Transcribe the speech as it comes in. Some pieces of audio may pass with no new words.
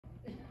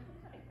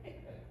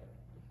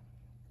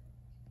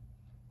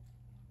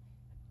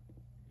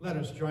Let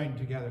us join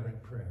together in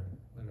prayer.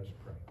 Let us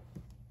pray.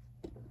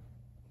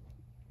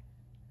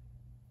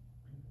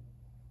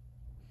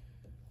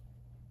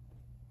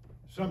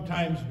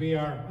 Sometimes we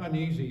are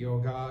uneasy, O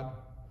God,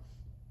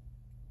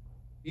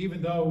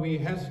 even though we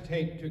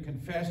hesitate to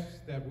confess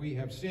that we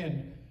have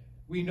sinned.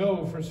 We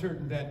know for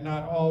certain that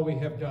not all we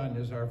have done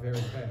is our very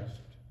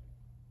best.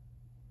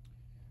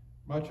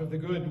 Much of the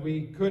good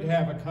we could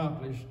have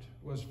accomplished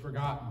was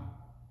forgotten.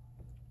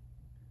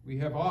 We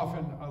have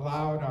often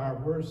allowed our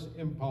worst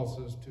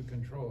impulses to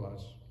control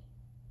us.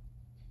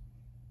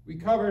 We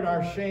covered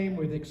our shame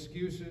with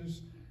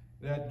excuses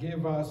that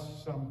give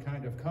us some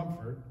kind of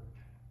comfort.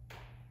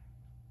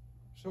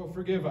 So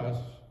forgive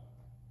us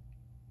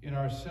in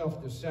our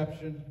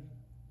self-deception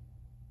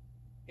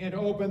and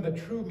open the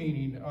true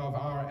meaning of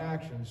our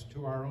actions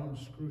to our own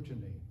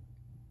scrutiny.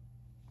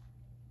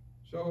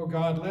 So,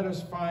 God, let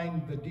us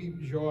find the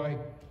deep joy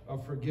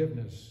of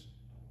forgiveness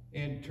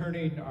and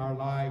turning our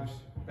lives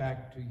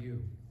back to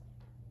you.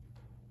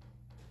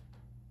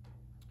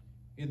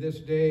 In this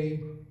day,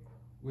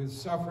 with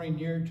suffering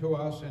near to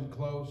us and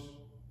close,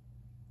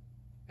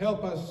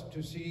 help us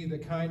to see the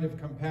kind of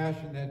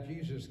compassion that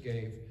Jesus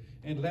gave,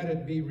 and let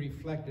it be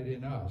reflected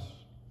in us.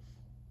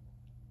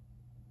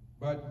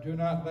 But do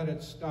not let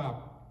it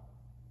stop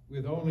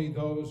with only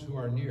those who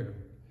are near.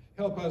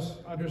 Help us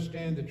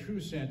understand the true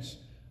sense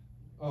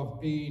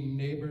of being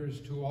neighbors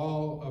to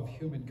all of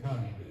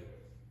humankind,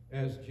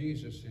 as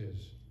Jesus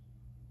is.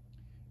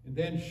 And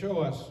then show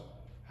us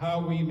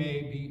how we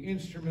may be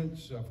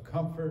instruments of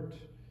comfort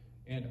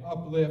and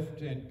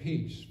uplift and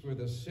peace for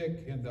the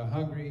sick and the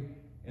hungry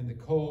and the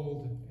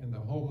cold and the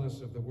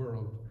homeless of the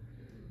world.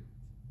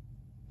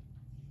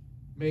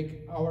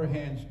 Make our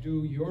hands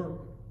do your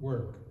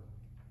work,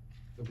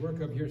 the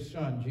work of your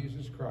Son,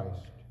 Jesus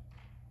Christ,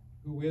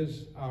 who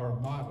is our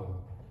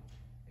model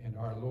and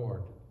our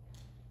Lord.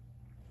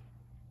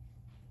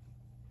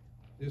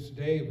 This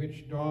day,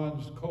 which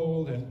dawns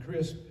cold and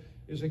crisp,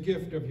 is a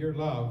gift of your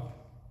love.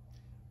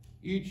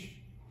 Each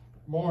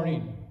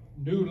morning,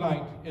 new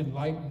light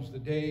enlightens the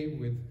day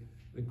with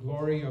the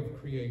glory of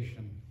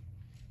creation.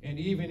 And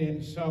even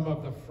in some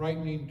of the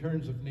frightening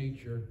turns of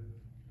nature,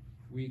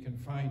 we can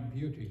find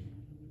beauty.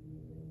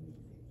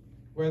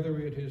 Whether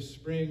it is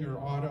spring or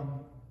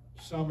autumn,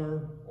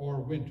 summer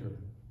or winter,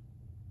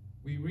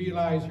 we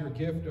realize your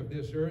gift of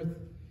this earth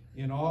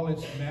in all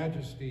its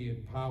majesty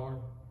and power.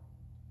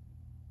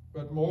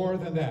 But more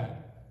than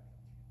that,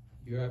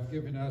 you have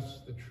given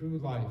us the true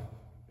life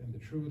and the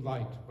true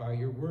light by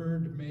your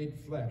word made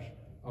flesh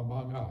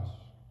among us.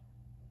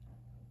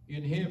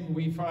 In him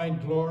we find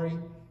glory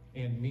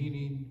and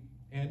meaning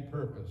and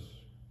purpose.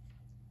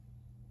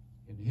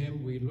 In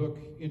him we look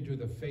into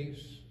the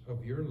face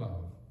of your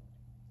love.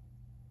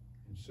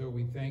 And so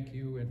we thank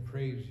you and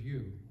praise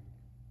you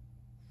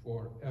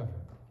forever.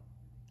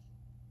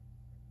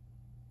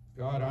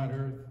 God on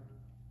earth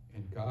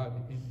and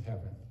God in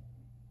heaven.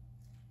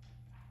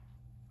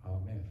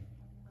 Amen.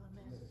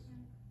 Amen.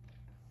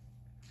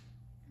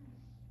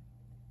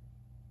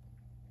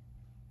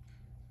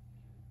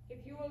 If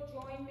you will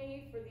join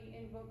me for the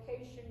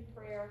invocation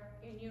prayer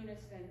in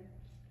unison.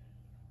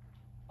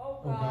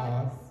 O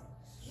God,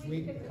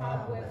 sweep the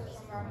cobwebs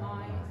from our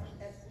minds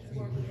as we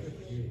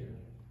worship you.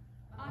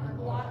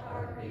 Unblock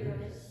our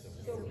ears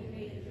so we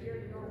may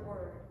hear your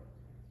word.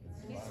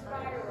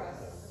 Inspire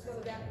us so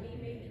that we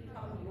may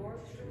become your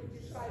true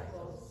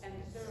disciples and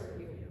serve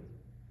you.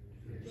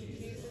 Through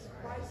Jesus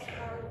Christ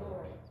our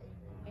Lord.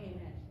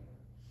 Amen.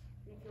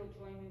 If you'll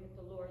join me with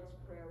the Lord's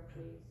Prayer,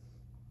 please.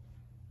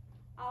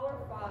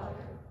 Our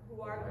Father,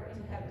 who art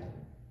in heaven,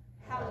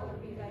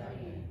 hallowed be thy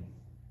name.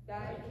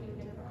 Thy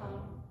kingdom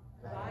come,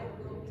 thy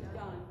will be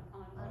done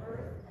on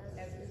earth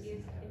as it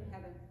is in heaven.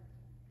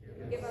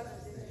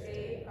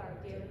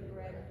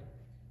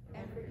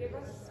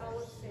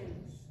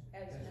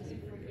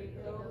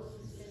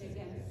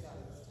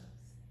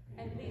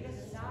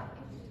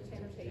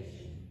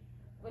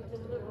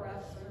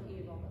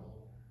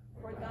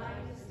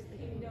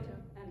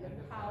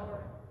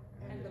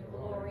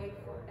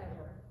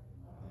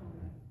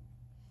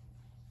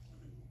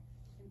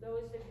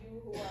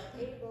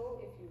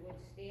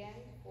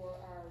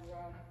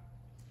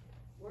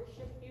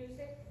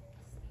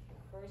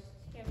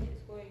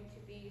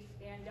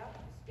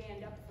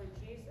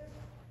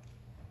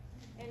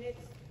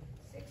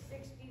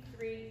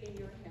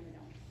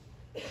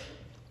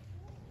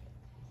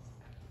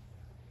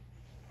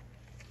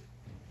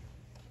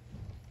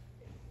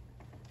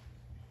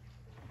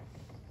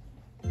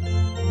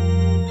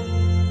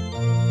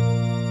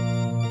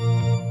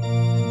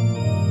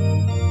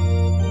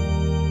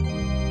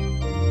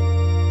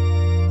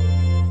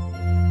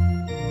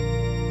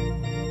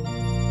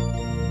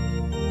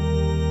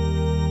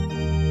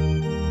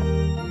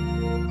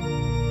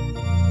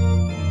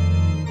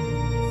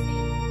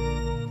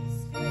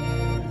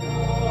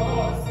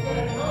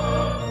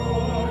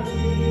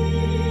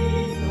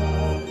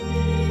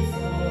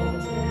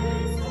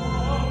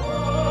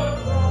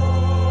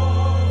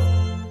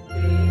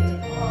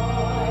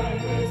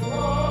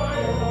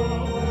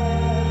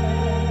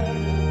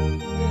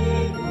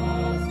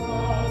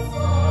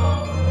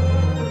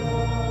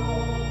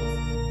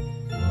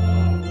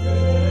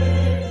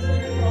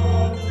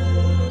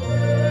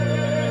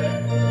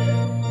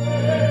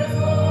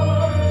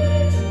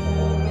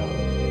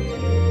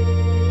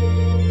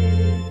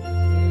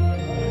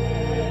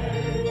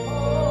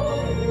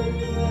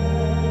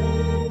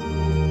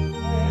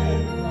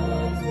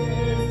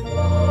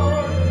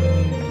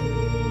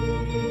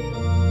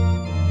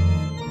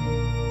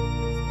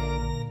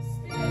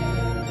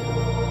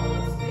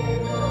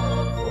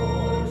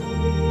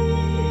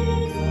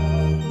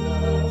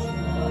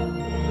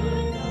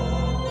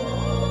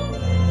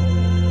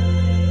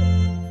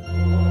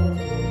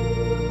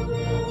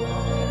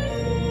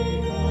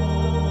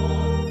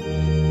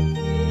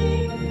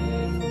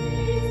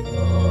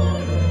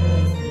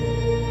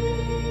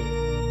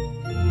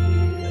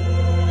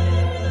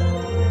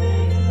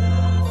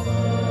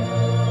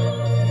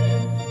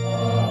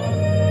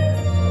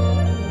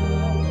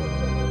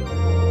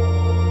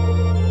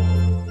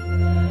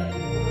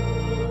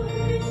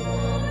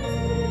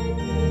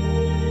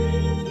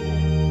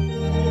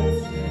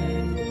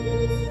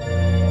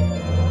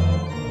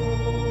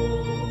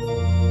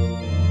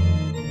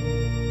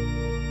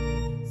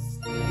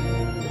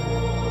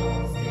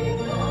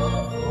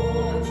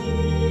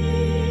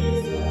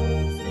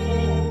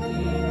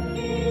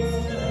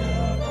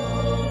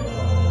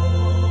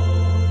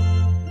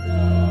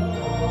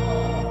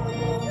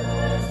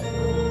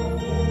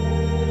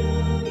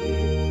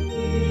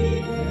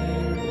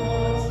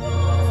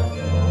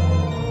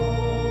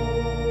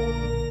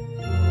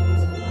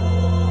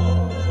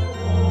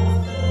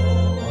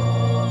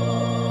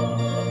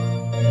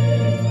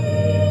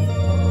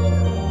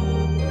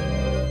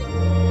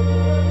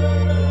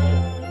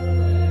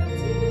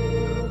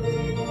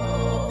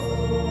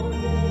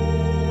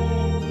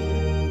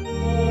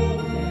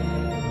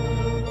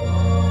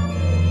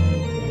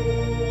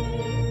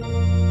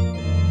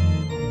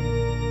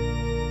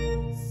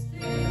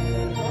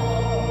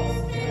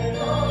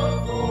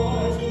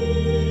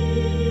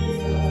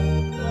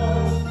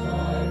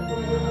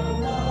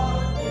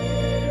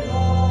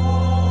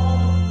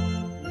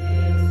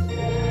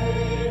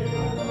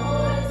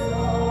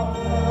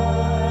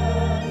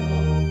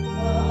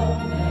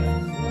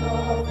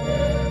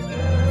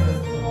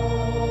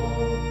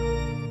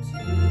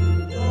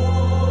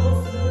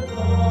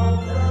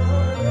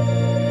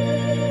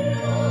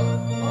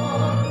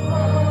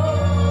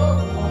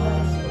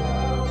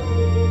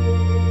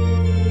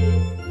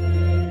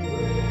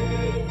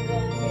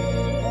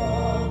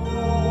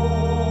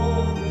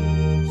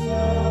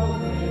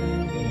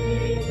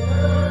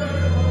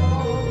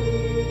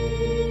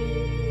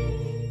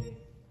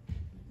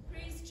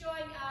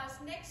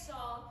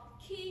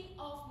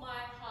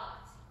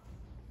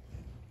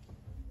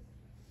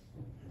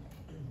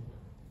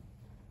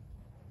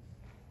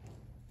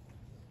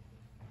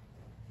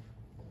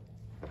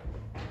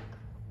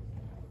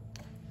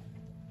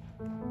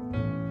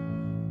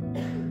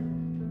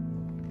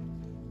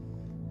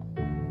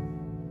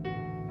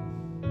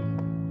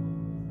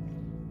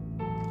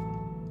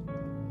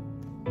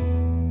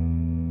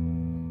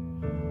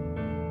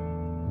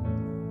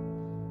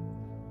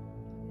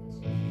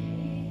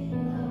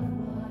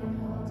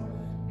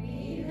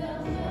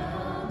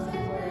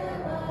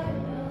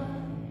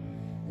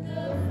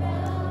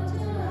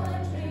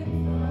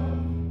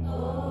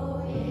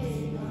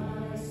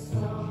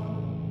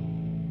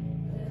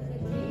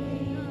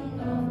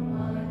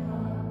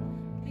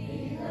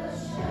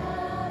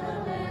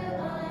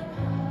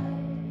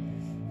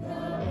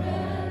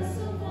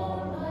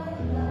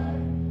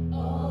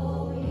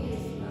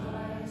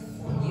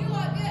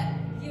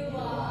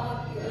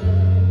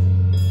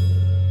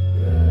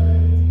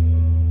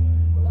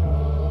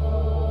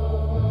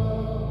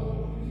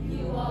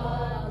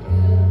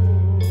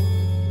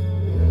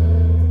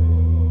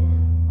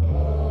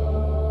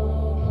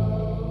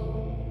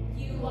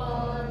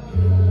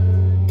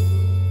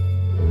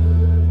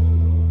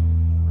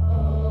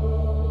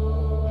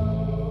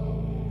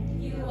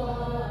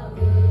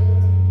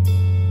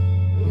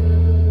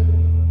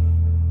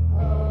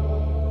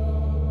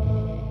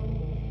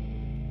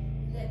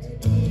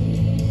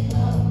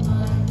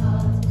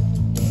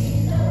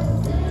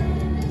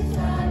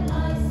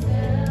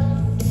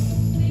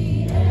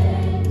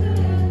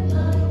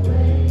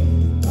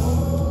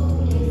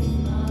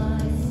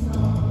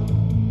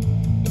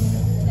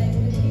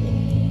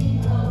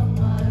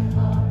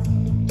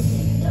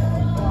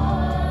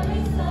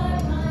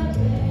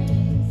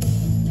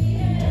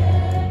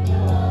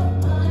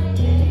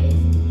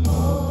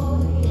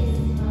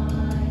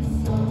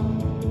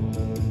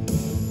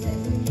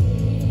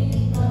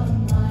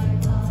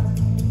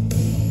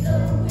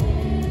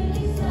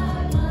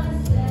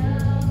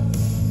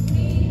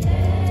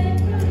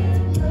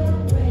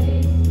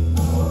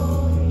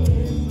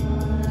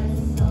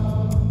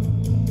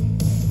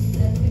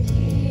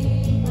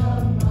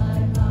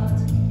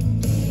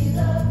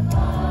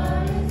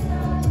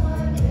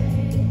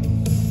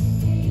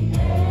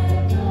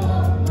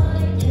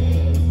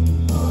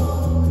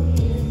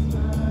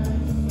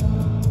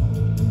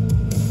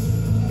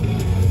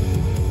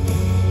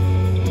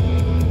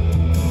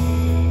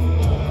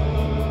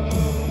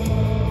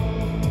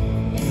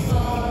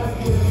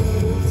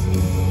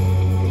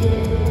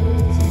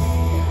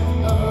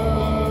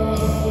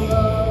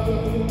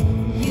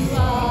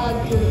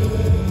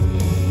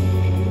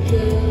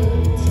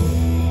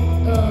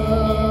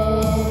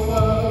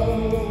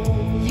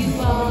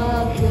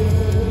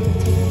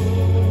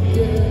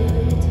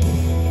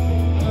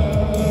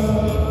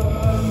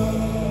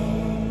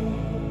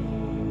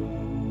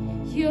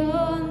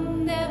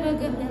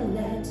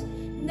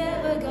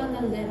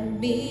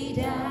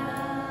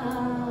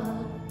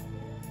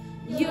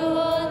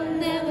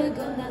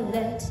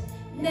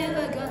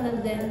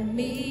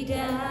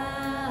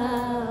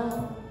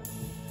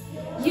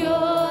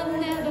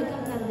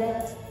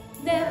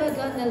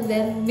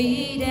 let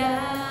me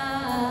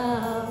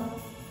down.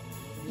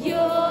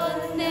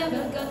 You're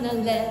never gonna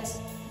let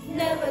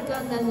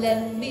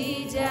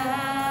me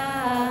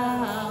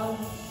down.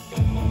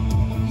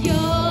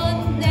 You're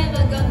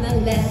never gonna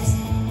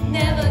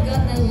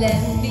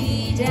let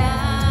me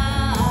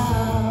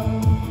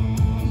down.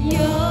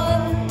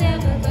 You're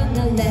never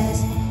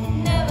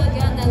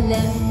gonna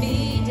let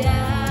me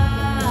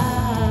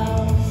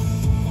down.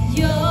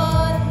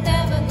 You're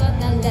never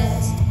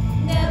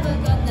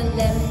gonna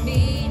let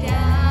me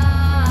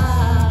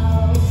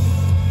down.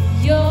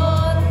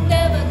 You're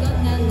never gonna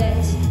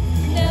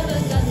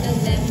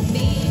let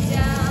me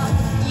down.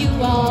 You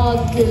are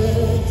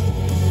good,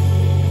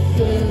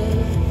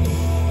 good.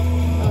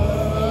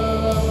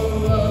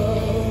 Oh,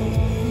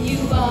 you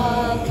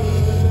are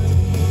good,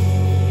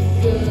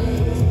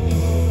 good.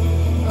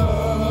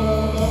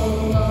 Oh,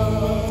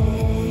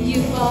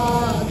 you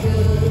are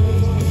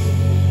good,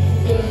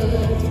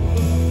 good.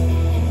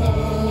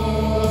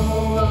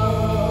 Oh,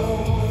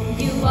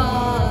 you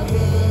are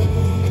good,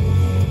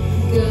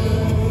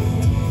 good.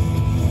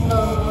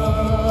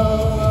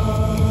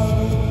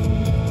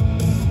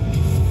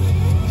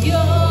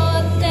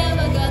 You're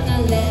never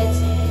gonna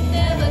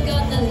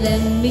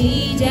let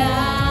me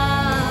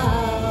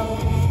down.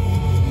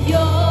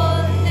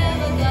 You're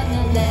never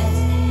gonna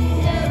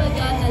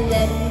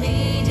let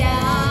me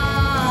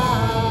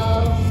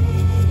down.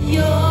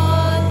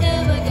 You're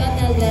never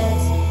gonna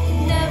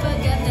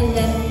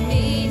let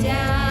me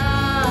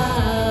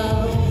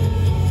down.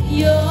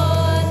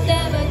 You're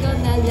never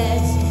gonna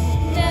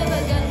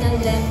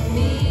let me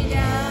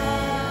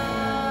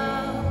down.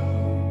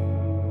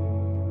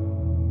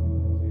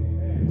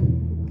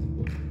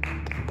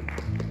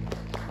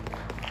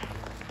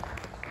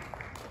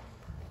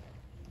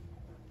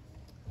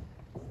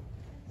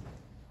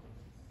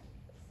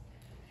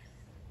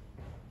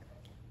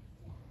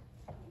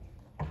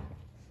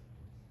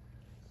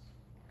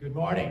 Good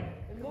morning.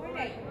 Good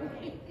morning.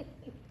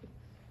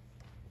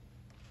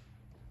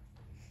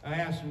 I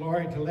asked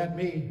Lori to let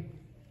me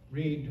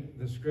read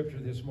the scripture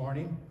this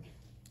morning.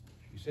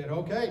 She said,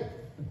 okay.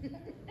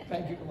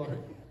 Thank you, Lori.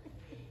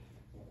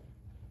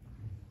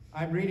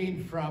 I'm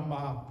reading from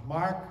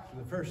Mark,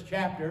 the first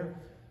chapter.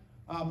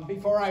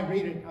 Before I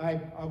read it,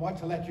 I want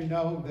to let you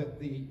know that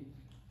the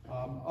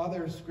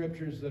other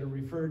scriptures that are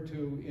referred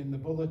to in the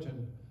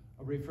bulletin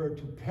are referred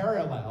to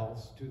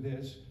parallels to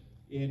this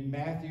in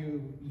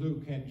Matthew,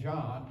 Luke, and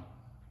John.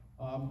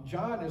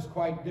 John is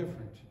quite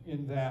different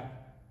in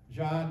that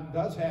John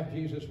does have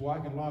Jesus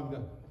walking along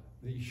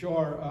the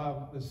shore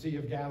of the Sea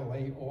of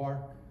Galilee,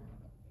 or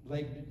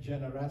Lake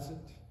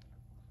Gennesaret,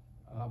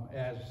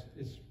 as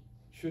it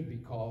should be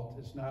called.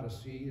 It's not a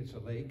sea, it's a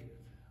lake.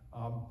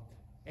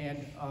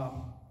 And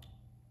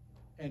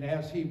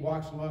as he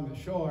walks along the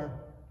shore,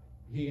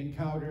 he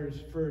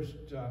encounters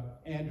first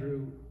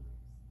Andrew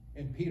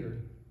and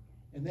Peter,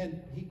 and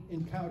then he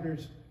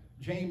encounters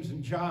James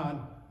and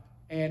John,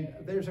 and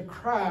there's a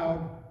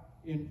crowd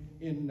in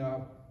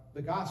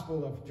the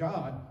Gospel of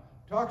John,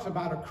 talks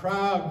about a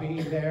crowd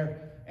being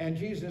there, and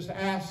Jesus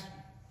asks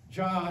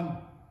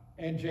John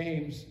and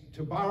James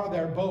to borrow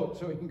their boat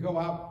so he can go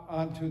out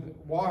onto the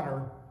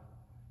water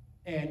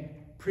and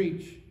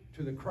preach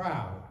to the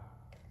crowd.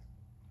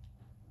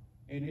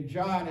 And in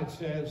John it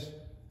says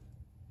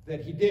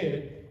that he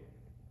did.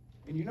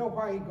 And you know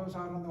why he goes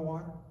out on the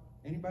water?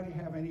 Anybody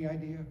have any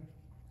idea?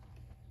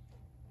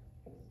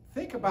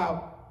 Think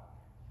about,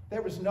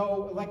 there was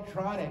no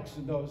electronics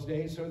in those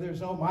days, so there's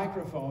no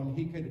microphone.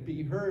 He could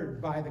be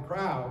heard by the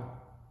crowd.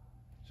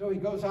 So he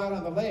goes out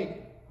on the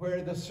lake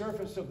where the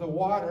surface of the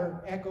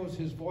water echoes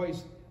his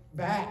voice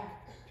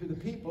back to the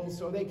people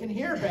so they can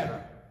hear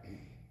better.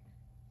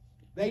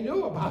 They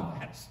knew about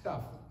that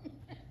stuff.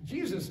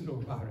 Jesus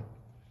knew about it.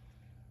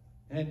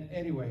 And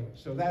anyway,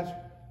 so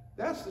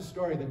that's the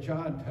story that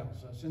John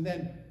tells us. And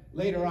then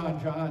later on,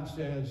 John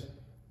says,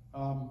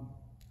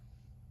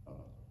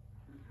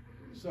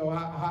 so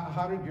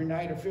how did your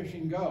night of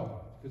fishing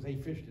go? Because they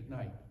fished at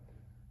night.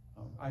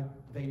 I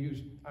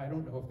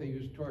don't know if they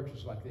use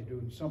torches like they do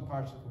in some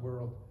parts of the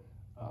world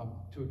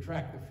to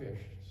attract the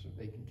fish so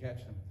they can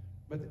catch them.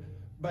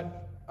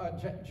 But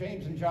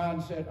James and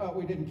John said, oh,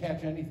 we didn't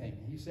catch anything.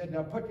 He said,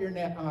 now put your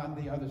net on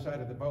the other side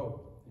of the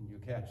boat and you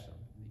catch them.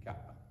 And he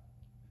got them.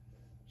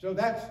 So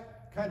that's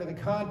kind of the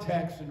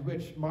context in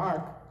which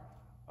Mark,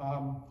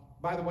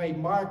 by the way,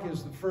 Mark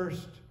is the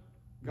first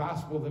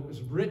gospel that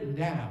was written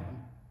down.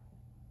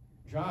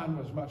 John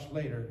was much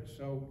later,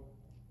 so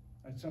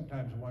I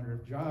sometimes wonder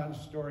if John's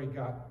story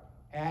got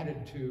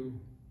added to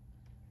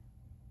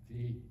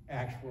the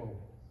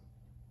actual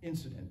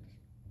incident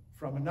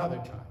from another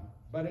time,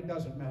 but it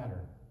doesn't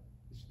matter.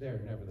 It's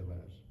there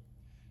nevertheless.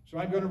 So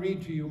I'm going to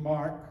read to you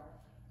Mark,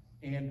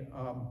 and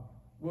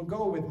we'll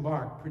go with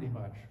Mark pretty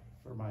much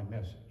for my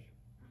message.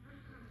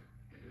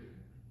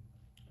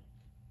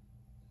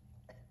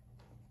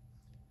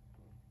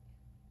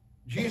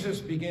 Jesus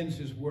begins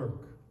his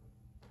work.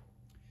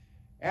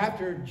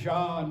 After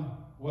John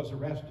was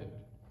arrested,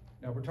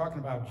 now we're talking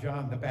about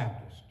John the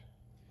Baptist.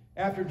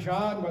 After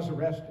John was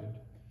arrested,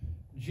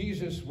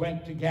 Jesus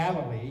went to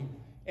Galilee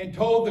and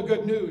told the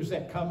good news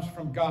that comes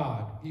from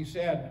God. He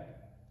said,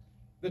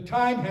 "The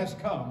time has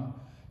come.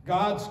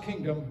 God's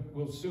kingdom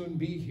will soon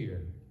be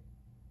here.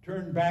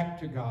 Turn back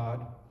to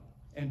God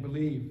and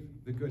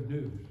believe the good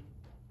news."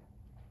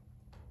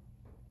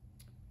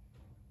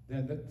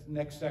 Then the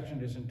next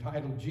section is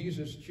entitled,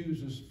 Jesus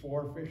Chooses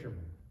 4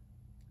 Fishermen.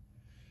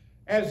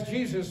 As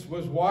Jesus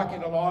was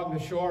walking along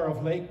the shore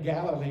of Lake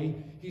Galilee,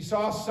 he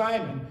saw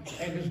Simon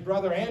and his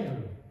brother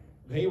Andrew.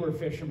 They were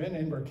fishermen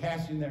and were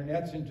casting their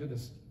nets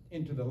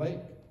into the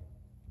lake.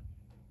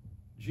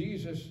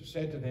 Jesus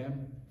said to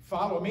them,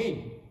 "Follow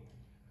me.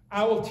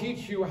 I will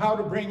teach you how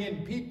to bring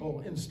in people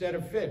instead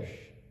of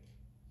fish."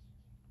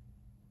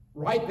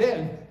 Right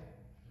then,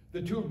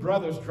 the 2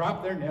 brothers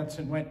dropped their nets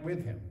and went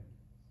with him.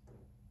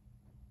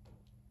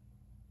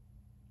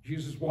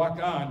 Jesus walked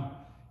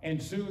on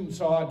and soon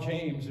saw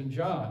James and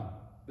John,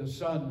 the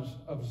sons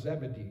of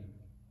Zebedee.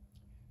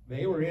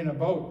 They were in a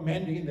boat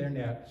mending their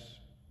nets.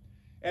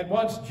 At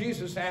once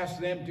Jesus asked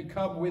them to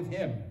come with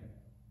him.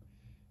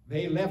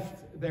 They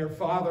left their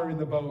father in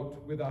the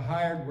boat with the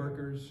hired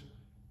workers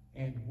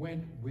and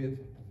went with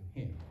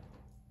him.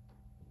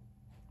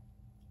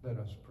 Let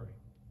us pray.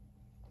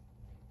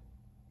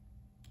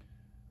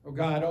 Oh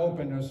God,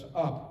 open us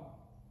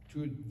up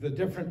to the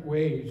different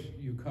ways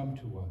you come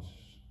to us.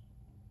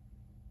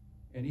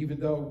 And even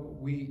though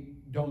we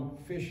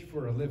don't fish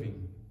for a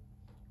living,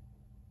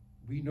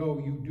 we know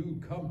you do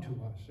come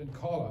to us and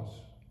call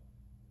us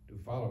to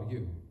follow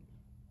you.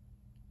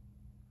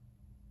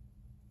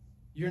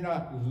 You're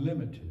not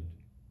limited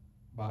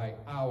by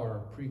our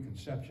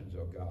preconceptions,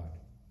 oh God.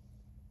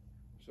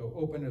 So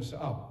open us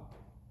up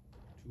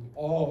to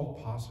all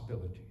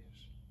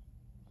possibilities.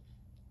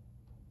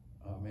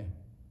 Amen.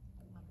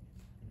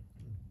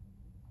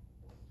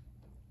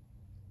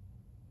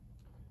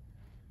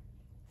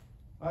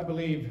 I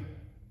believe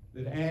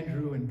that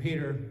Andrew and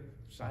Peter,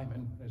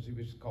 Simon, as he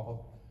was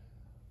called,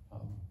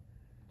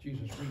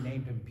 Jesus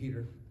renamed him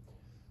Peter.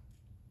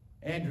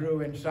 Andrew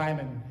and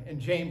Simon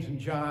and James and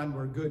John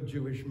were good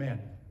Jewish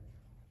men.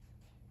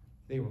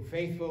 They were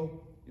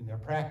faithful in their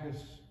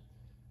practice.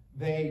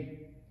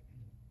 They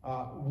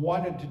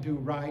wanted to do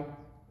right.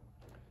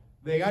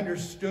 They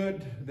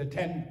understood the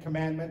 10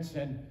 commandments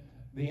and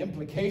the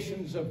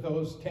implications of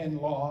those 10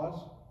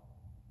 laws.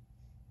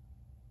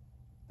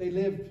 They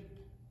lived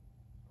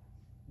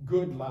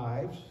good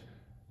lives.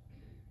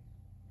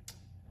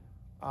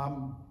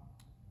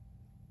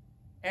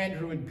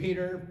 Andrew and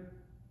Peter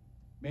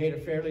made a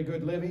fairly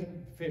good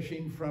living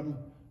fishing from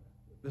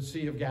the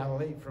Sea of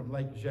Galilee, from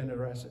Lake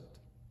Gennesaret.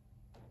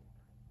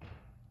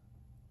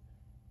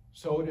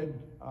 So did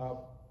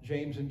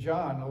James and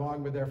John,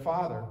 along with their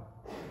father.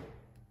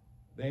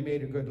 They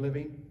made a good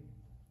living.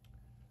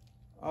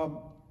 And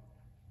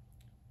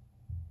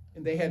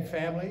they had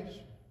families,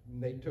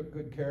 and they took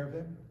good care of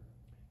them.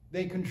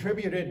 They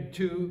contributed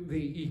to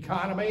the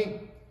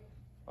economy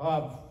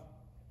of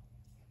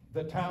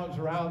the towns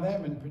around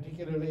them, and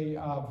particularly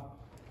I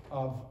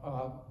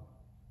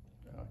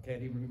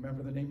can't even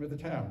remember the name of the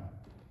town.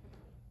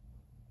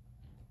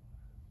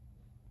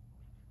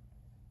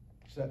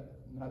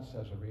 Not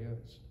Caesarea.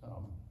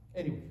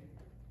 Anyway,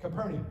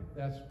 Capernaum.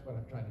 That's what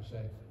I'm trying to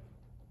say.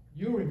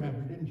 You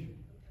remember, didn't you?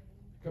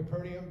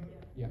 Capernaum?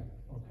 Yeah.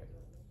 Okay.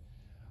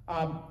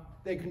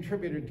 They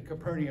contributed to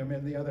Capernaum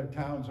and the other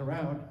towns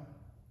around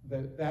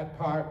that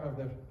part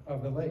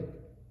of the lake.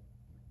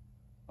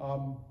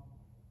 And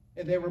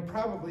they were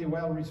probably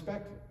well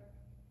respected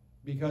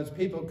because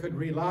people could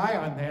rely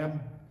on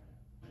them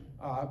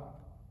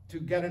to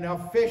get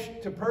enough fish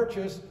to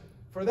purchase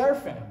for their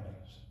families.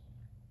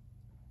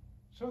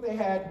 So they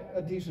had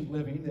a decent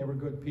living. They were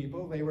good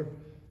people. They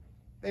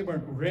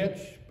weren't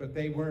rich, but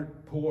they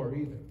weren't poor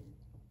either.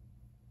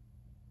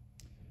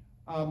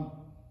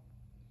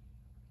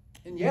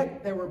 And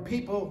yet there were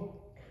people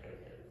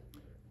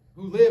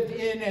who lived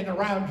in and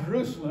around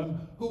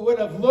Jerusalem who would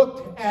have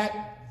looked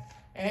at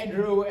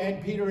Andrew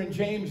and Peter and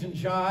James and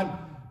John,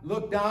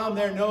 looked down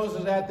their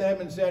noses at them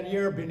and said,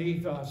 "You're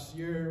beneath us.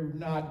 You're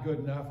not good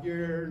enough.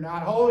 You're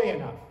not holy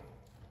enough."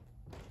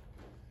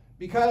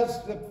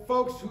 Because the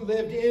folks who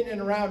lived in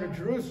and around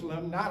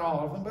Jerusalem, not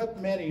all of them, but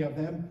many of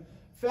them,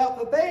 felt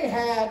that they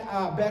had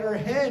a better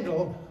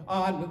handle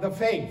on the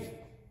faith,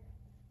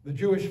 the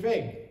Jewish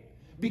faith,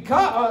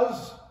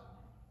 because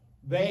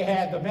they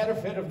had the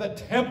benefit of the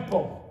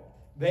temple.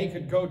 They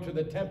could go to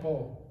the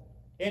temple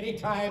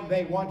anytime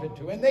they wanted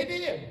to, and they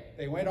did.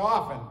 They went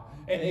often,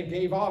 and they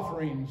gave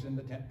offerings in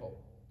the temple.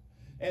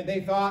 And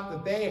they thought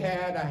that they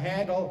had a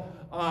handle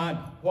on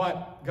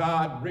what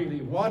God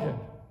really wanted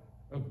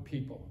of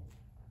people.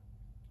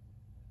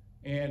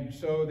 And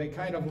so they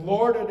kind of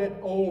lorded it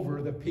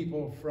over the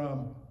people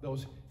from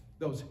those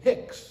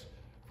Hicks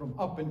from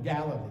up in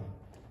Galilee,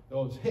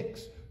 those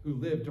Hicks who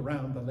lived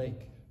around the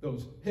lake,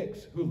 those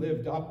Hicks who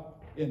lived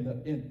up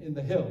in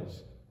the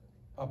hills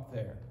up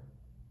there.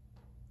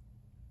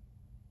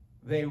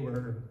 They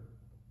weren't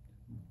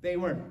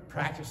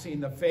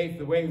practicing the faith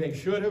the way they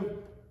should have.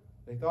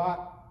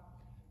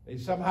 They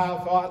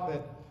somehow thought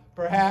that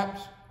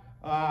perhaps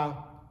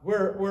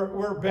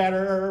we're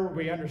better.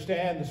 We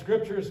understand the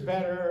scriptures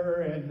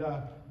better, and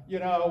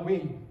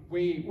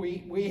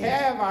we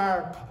have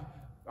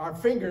our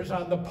fingers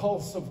on the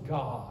pulse of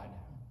God.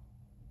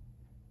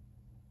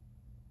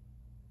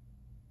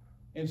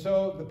 And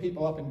so the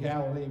people up in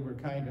Galilee were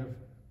kind of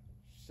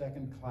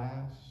second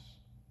class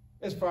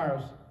as far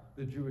as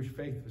the Jewish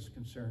faith was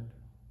concerned.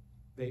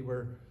 They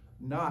were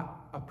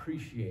not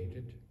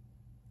appreciated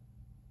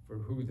for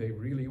who they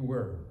really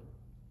were.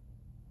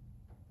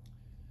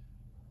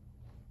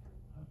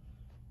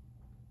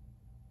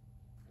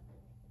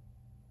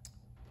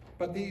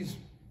 But these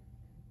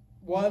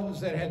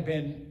ones that had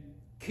been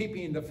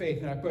keeping the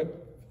faith, and I put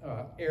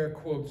air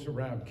quotes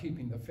around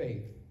keeping the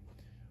faith,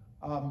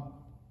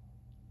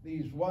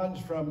 these ones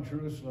from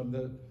Jerusalem,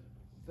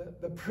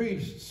 the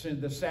priests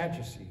and the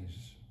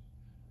Sadducees,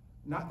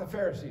 not the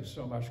Pharisees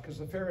so much, because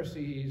the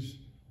Pharisees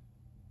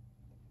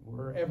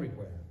were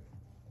everywhere.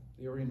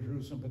 They were in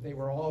Jerusalem, but there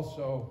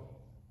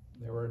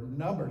were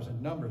numbers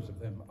and numbers of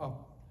them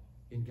up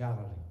in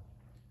Galilee.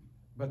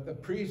 But the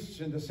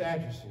priests and the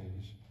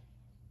Sadducees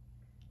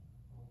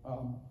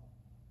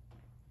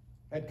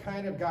had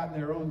kind of gotten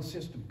their own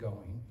system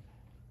going,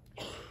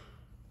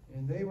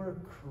 and they were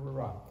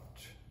corrupt.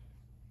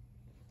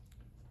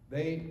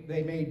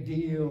 They made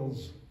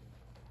deals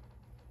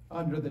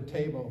under the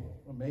table,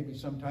 or maybe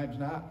sometimes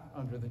not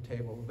under the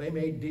table. They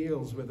made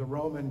deals with the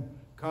Roman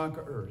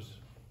conquerors,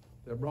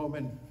 the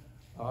Roman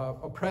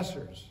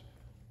oppressors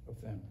of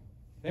them.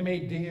 They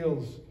made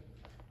deals,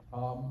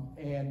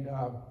 and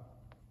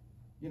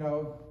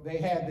they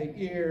had the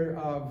ear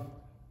of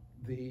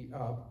the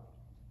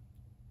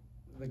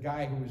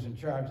guy who was in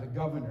charge, the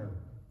governor,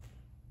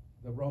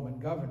 the Roman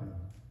governor.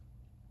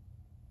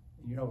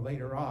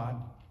 Later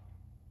on,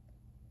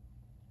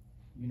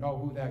 you know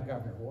who that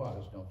governor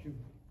was, don't you?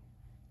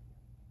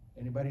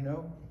 Anybody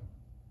know?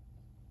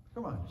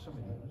 Come on,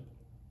 somebody knows.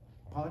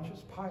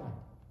 Pontius Pilate.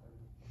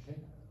 Okay?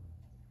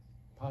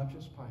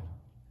 Pontius Pilate.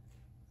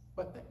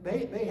 But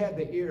they had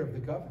the ear of the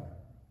governor,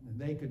 and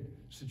they could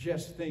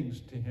suggest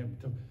things to him,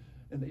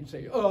 and they'd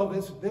say, "Oh,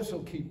 this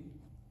will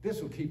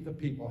keep the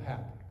people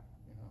happy."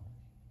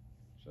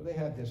 So they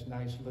had this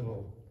nice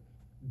little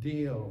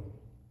deal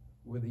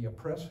with the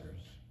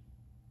oppressors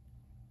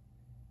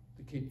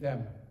to keep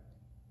them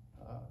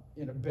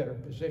in a better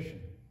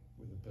position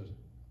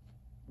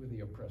with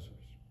the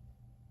oppressors.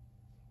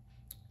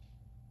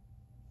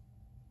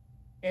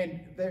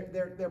 And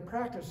their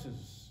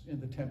practices in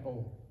the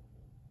temple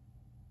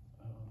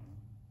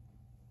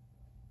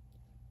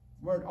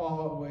weren't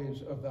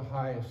always of the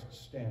highest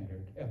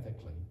standard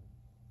ethically.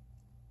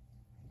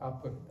 I'll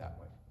put it that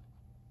way.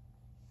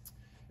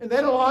 And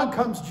then along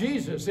comes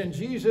Jesus, and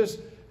Jesus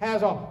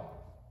has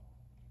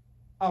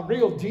a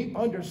real deep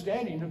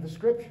understanding of the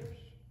scriptures.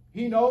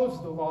 He knows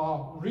the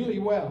law really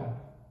well.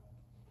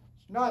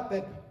 It's not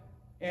that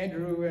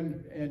Andrew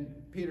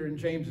and Peter and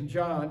James and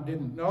John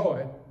didn't know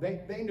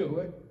it. They knew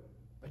it,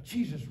 but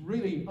Jesus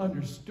really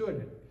understood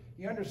it.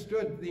 He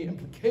understood the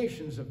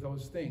implications of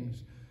those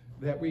things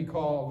that we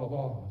call the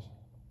laws,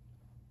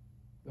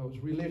 those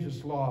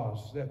religious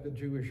laws that the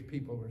Jewish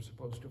people were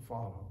supposed to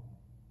follow.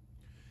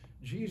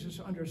 Jesus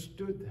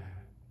understood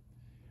that.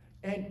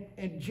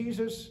 And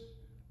Jesus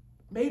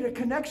made a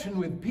connection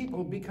with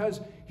people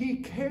because he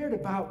cared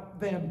about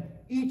them,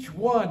 each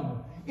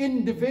one,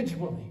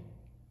 individually.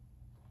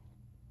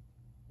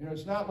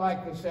 It's not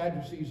like the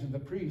Sadducees and the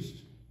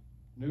priests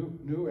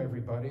knew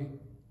everybody,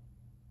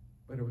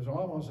 but it was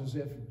almost as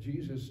if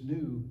Jesus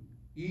knew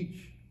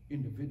each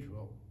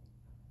individual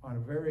on a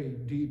very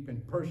deep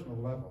and personal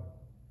level.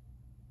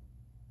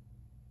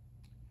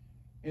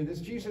 And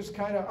this Jesus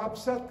kind of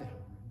upset them.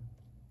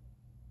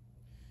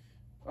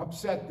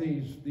 Upset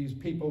these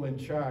people in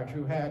charge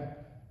who had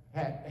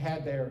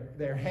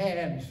their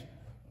hands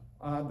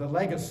on the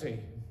legacy,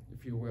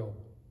 if you will.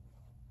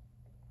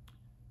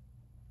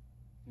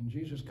 And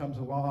Jesus comes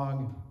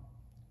along,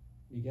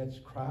 he gets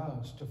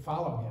crowds to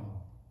follow him.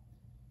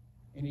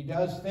 And he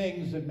does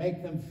things that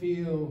make them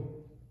feel,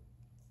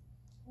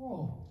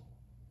 oh,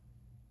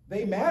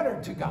 they matter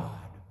to God.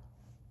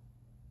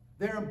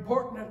 They're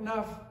important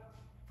enough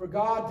for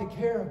God to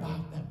care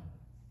about them.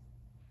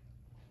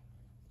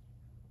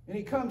 And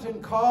he comes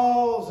and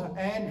calls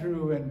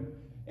Andrew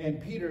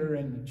and Peter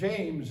and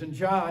James and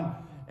John,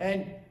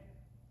 and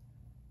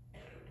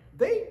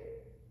they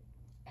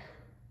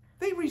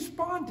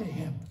respond to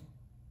him.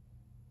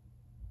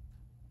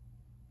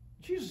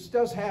 Jesus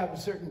does have a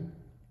certain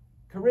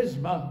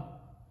charisma,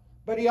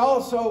 but he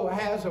also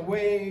has a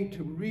way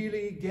to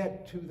really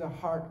get to the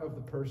heart of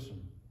the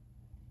person.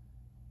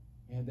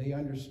 And they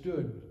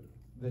understood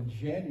the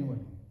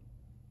genuine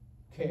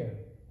care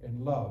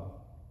and love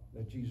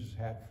that Jesus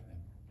had for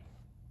them.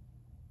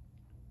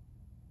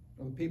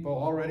 Well, the people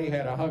already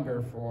had a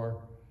hunger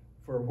for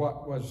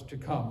what was to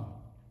come.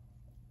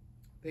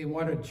 They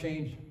wanted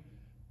change.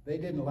 They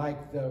didn't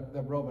like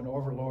the Roman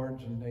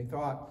overlords, and they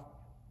thought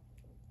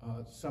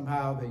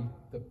somehow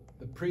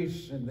the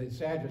priests and the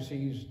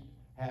Sadducees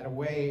had a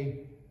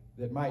way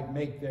that might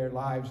make their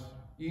lives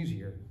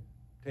easier.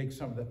 take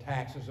some of the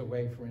taxes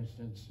away, for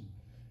instance,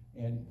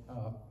 and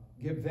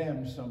give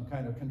them some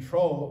kind of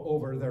control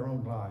over their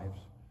own lives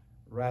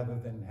rather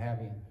than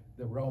having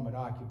the Roman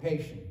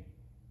occupation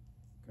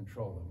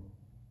control them.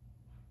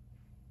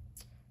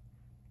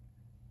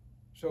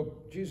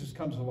 So Jesus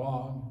comes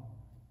along,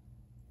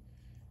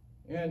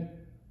 and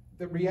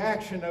the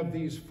reaction of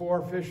these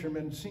four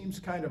fishermen seems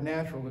kind of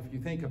natural if you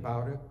think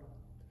about it.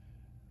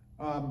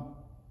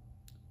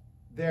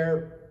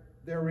 Their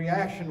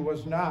reaction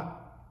was not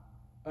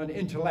an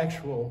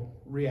intellectual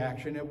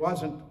reaction. It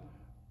wasn't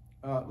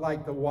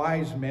like the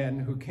wise men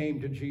who came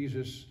to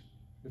Jesus.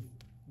 If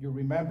you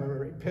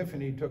remember,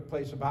 Epiphany took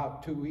place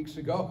about 2 weeks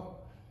ago,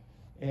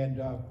 and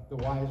the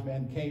wise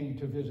men came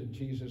to visit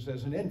Jesus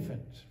as an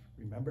infant,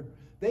 remember?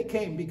 They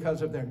came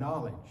because of their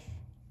knowledge.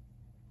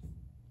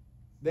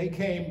 They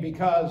came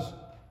because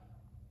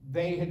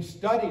they had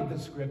studied the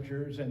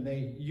scriptures, and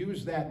they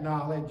used that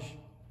knowledge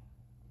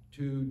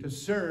to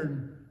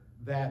discern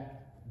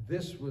that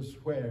this was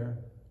where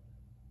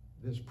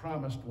this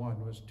promised one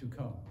was to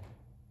come.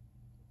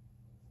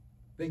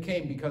 They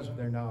came because of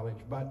their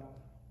knowledge, but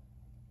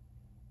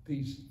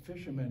these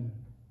fishermen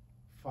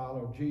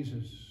followed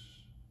Jesus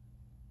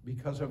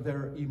because of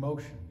their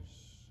emotions.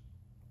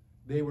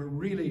 They were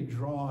really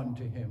drawn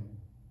to him.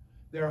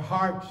 Their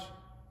hearts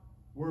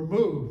were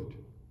moved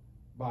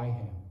by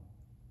him,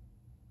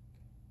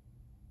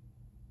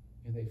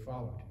 and they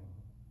followed him.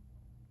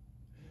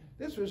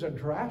 This was a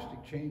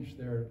drastic change to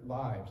their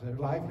lives, their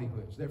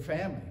livelihoods, their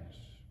families.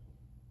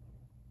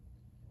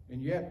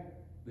 And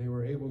yet, they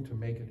were able to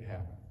make it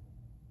happen.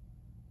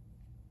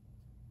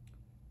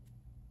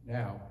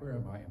 Now, where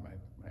am I in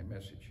my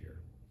message here?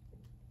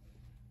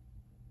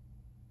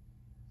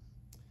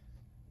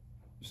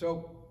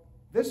 So,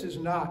 this is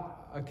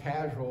not a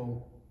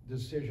casual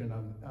decision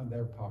on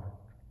their part.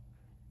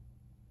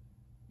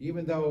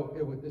 Even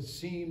though it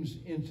seems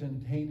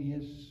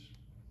instantaneous,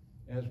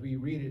 as we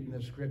read it in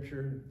the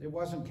scripture, it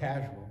wasn't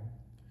casual.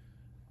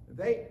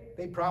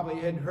 They probably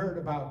had heard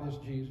about this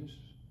Jesus,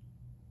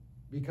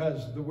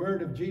 because the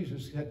word of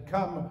Jesus had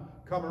come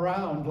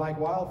around like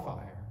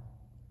wildfire.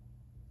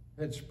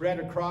 It had spread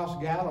across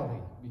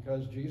Galilee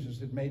because Jesus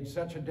had made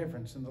such a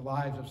difference in the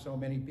lives of so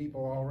many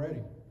people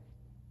already.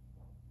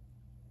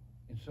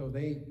 And so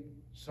they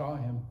saw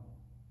him,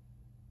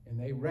 and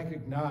they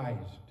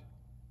recognized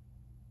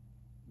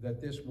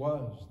that this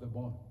was the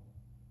one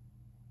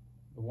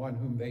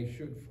whom they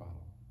should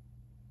follow.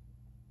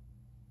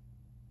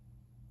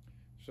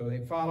 So they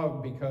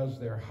followed because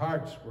their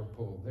hearts were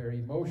pulled, their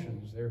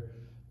emotions,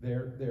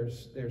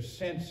 their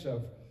sense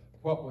of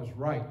what was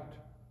right.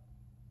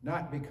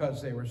 Not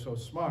because they were so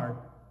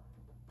smart,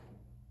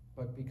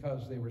 but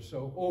because they were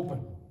so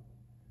open.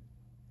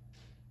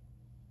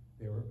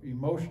 They were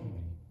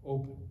emotionally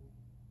open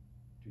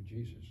to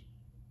Jesus.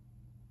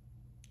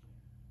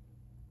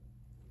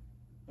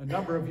 A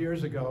number of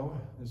years ago,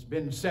 it's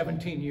been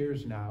 17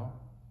 years now,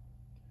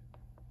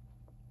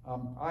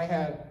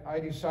 I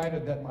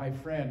decided that my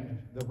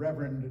friend, the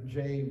Reverend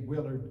J.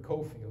 Willard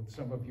Cofield,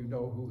 some of you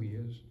know who he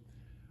is,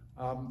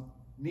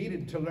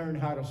 needed to learn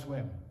how to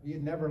swim. He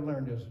had never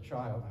learned as a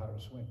child how to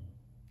swim.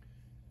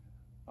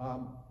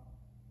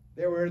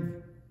 There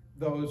were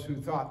those who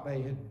thought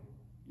they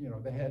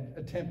had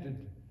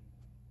attempted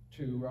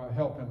to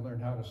help him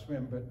learn how to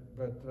swim,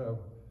 but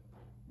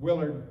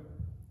Willard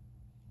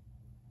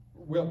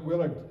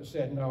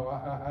said, no,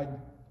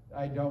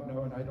 I don't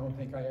know, and I don't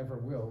think I ever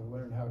will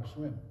learn how to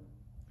swim.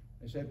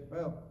 I said,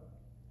 well,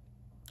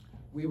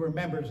 we were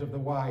members of the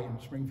Y in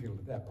Springfield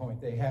at that point.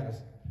 They had a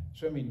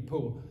swimming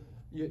pool.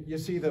 You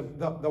see, the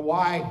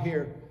Y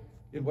here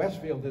in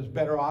Westfield is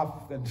better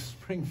off than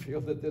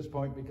Springfield at this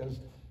point, because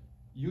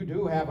you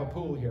do have a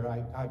pool here,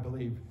 I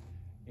believe,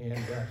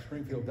 and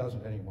Springfield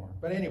doesn't anymore.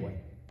 But anyway,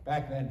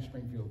 back then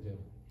Springfield did.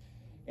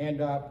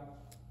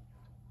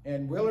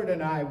 And Willard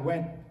and I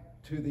went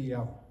to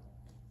the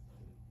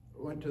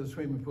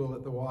swimming pool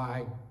at the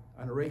Y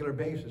on a regular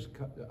basis,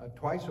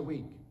 twice a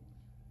week.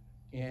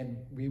 And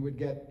we would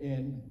get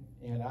in,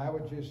 and I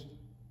would just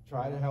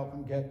try to help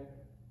him get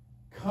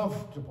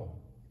comfortable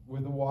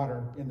with the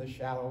water in the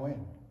shallow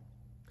end.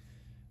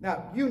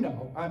 Now, you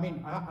know, I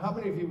mean, how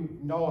many of you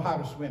know how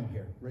to swim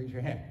here? Raise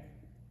your hand.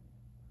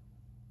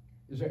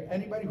 Is there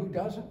anybody who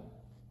doesn't?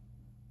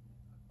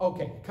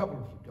 Okay, a couple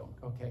of you don't.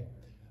 Okay.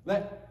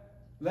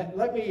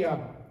 Let me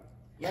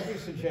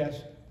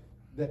suggest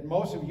that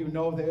most of you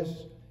know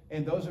this,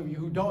 and those of you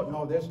who don't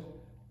know this,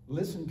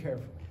 listen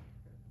carefully.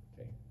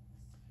 Okay.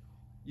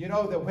 You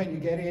know that when you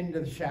get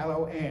into the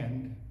shallow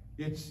end,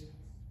 it's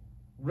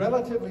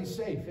relatively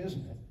safe,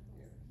 isn't it?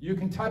 You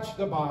can touch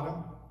the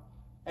bottom,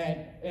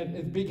 and at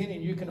the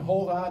beginning you can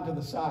hold on to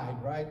the side,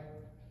 right?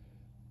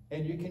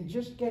 And you can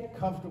just get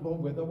comfortable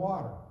with the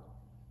water.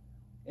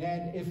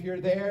 And if you're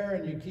there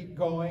and you keep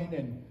going,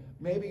 and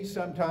maybe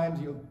sometimes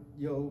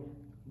you'll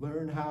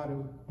learn how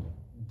to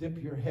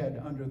dip your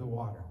head under the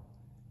water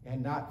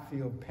and not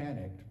feel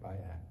panicked by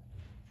that.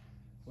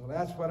 Well,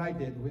 that's what I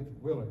did with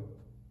Willard.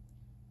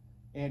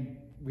 And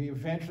we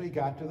eventually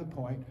got to the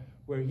point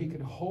where he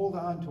could hold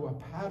on to a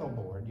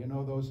paddleboard, you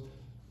know,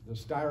 the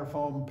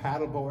styrofoam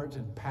paddle boards,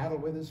 and paddle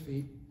with his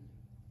feet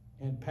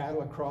and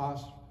paddle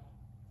across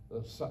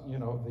the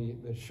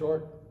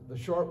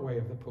short way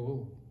of the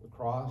pool,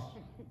 across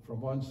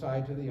from one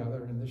side to the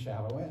other in the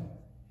shallow end.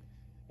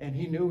 And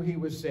he knew he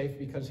was safe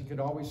because he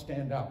could always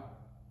stand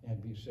up and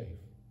be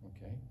safe,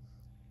 okay?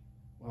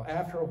 Well,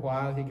 after a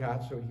while, he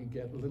got so he'd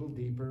get a little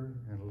deeper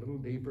and a little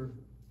deeper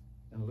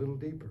and a little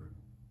deeper.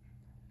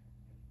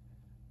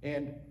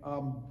 And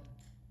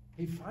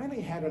he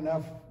finally had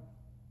enough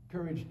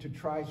courage to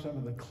try some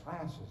of the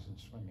classes in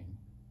swimming.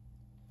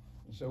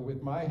 And so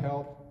with my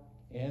help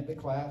and the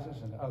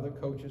classes and other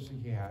coaches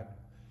he had,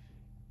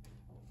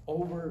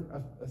 over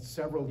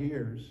several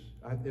years,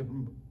 it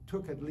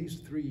took at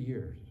least 3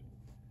 years,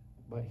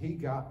 but he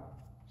got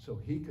so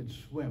he could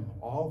swim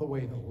all the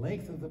way the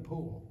length of the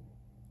pool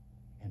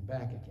and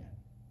back again.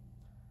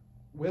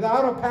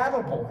 Without a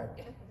paddleboard.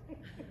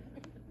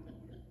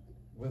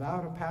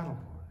 Without a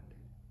paddleboard.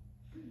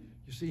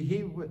 You see,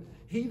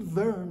 he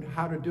learned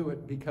how to do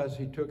it because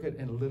he took it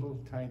in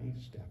little tiny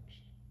steps.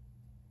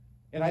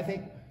 And I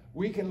think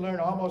we can learn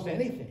almost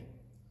anything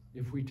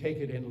if we take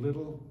it in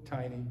little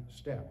tiny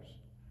steps.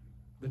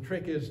 The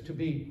trick is to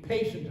be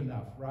patient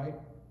enough, right?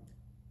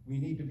 We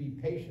need to be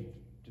patient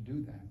to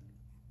do that.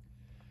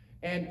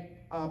 And,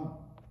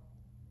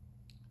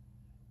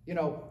 you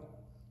know,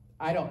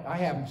 I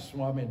haven't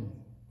swum in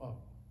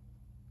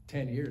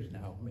 10 years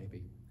now,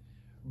 maybe.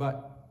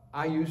 But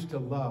I used to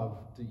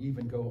love to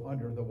even go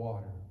under the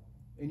water.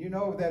 And you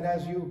know that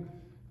as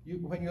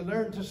when you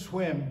learn to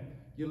swim,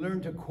 you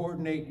learn to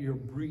coordinate your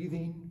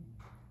breathing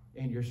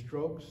and your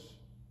strokes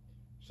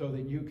so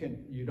that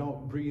you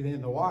don't breathe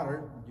in the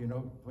water. You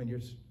know, when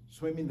you're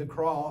swimming the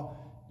crawl,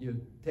 you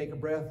take a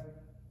breath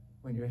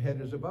when your head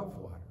is above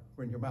the water,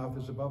 when your mouth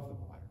is above the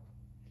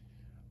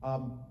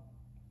water.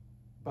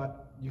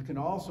 But you can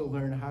also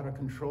learn how to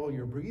control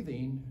your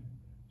breathing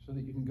so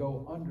that you can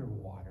go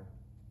underwater.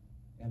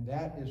 And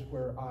that is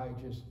where I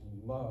just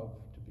love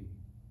to be,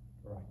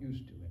 or I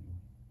used to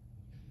anyway.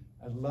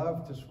 I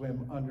love to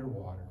swim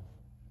underwater.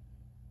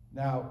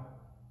 Now,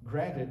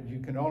 granted, you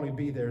can only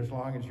be there as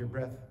long as you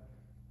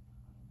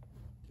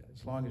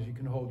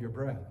can hold your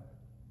breath,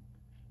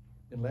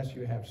 unless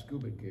you have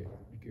scuba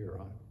gear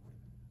on.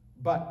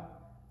 But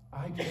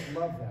I just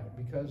love that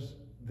because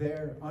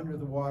there under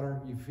the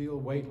water, you feel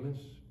weightless,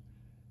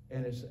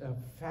 and it's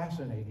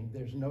fascinating.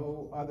 There's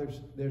no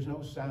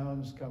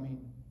sounds coming.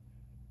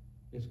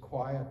 It's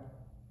quiet,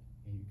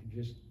 and you can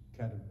just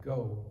kind of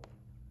go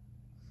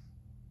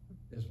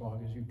as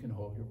long as you can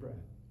hold your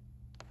breath.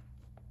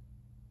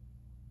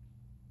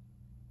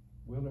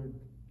 Willard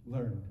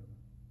learned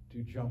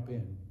to jump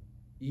in,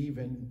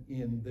 even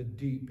in the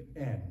deep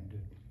end.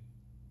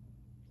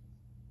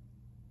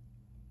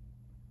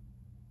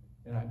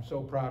 And I'm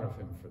so proud of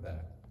him for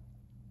that.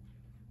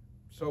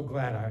 So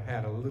glad I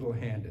had a little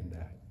hand in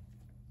that.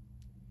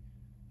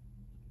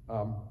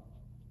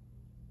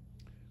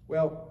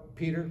 Well,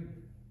 Peter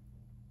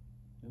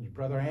and his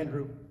brother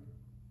Andrew,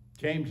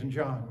 James and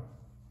John,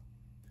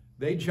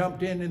 they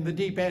jumped in the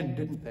deep end,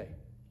 didn't they?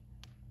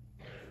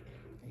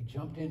 They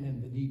jumped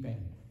in the deep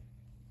end.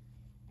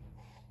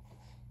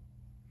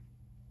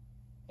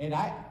 And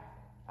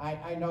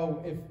I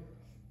know if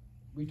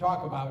we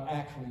talk about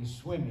actually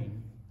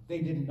swimming, they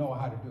didn't know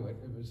how to do it.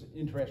 It was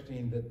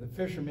interesting that the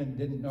fishermen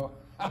didn't know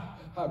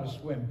how to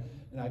swim.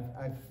 And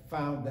I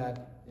found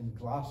that in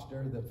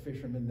Gloucester, the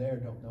fishermen there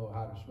don't know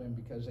how to swim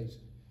because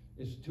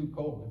it's too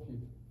cold. If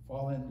you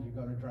fall in, you're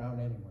going to drown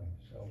anyway.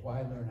 So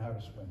why learn how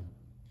to swim?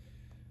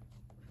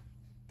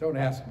 Don't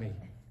ask me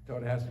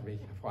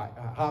why,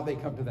 how they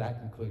come to that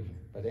conclusion.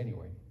 But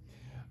anyway,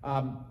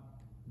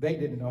 they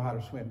didn't know how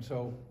to swim.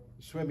 So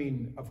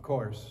swimming, of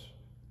course,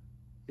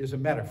 is a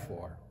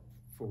metaphor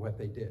for what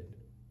they did.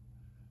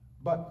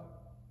 But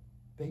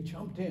they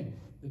jumped in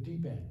the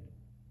deep end.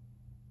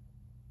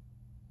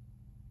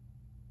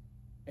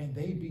 And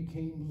they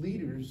became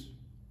leaders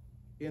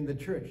in the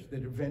church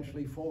that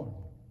eventually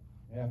formed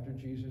after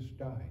Jesus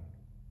died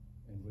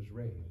and was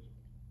raised.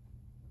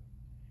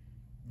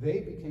 They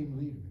became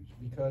leaders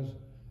because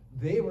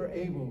they were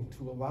able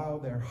to allow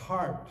their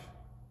heart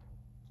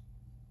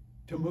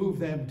to move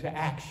them to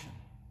action.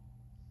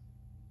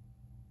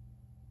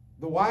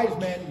 The wise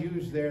men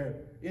used their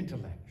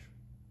intellect.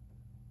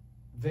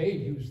 They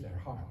used their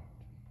heart.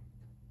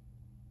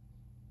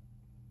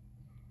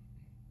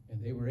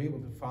 And they were able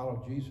to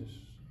follow Jesus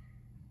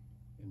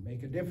and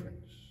make a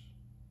difference.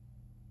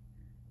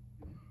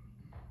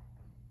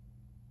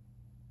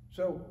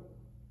 So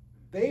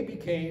they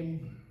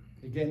became,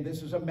 again,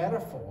 this is a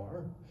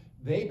metaphor,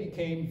 they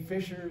became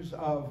fishers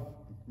of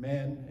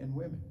men and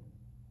women.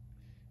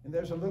 And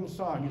there's a little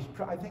song,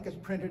 I think it's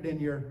printed in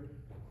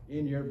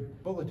your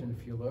bulletin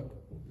if you look.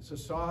 It's a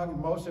song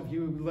most of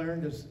you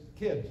learned as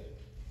kids.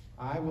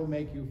 I will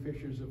make you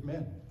fishers of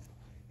men.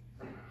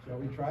 Shall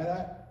we try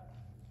that?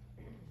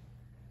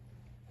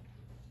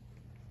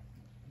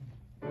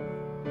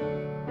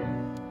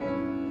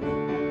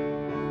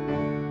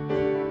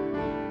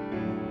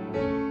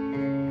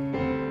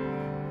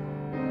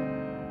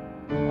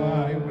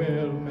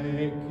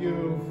 make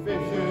you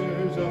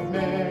fishers of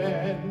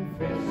men,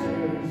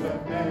 fishers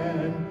of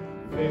men,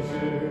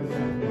 fishers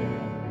of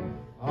men.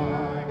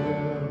 I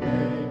will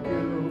make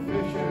you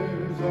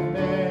fishers of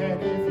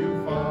men if you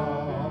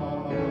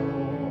follow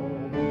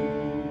me.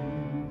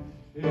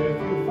 If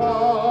you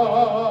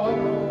follow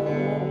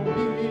me,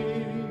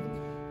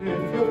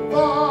 if you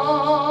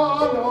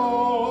follow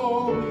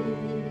me,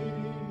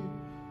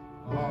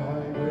 I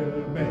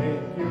will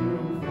make you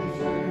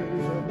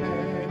fishers of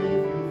men if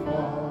you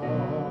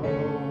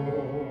follow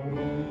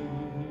me.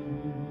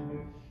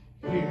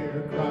 Hear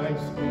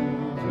Christ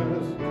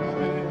Jesus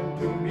coming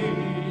to me,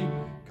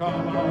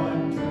 come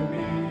unto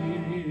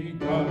me,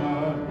 come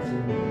unto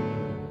me.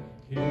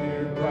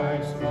 Hear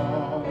Christ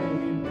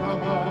calling,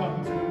 come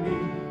unto me,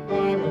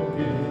 I will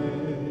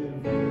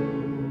give you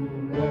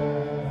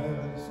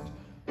rest.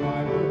 I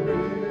will give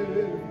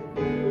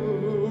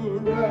you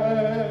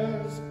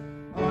rest.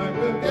 I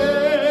will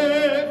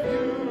give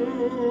you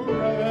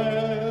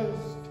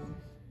rest.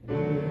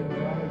 Hear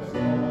Christ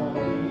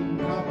calling,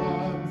 come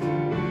unto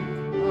me,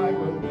 I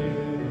will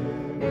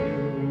give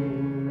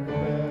you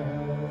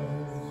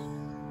rest.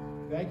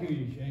 Thank you,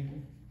 Yisheng.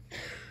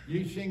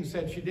 Yisheng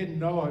said she didn't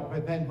know it,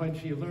 but then when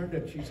she learned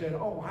it, she said,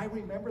 oh, I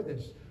remember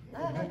this.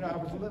 When I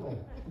was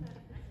little.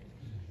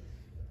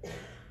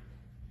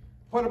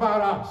 What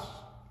about us?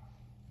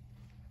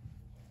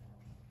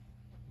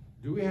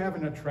 Do we have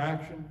an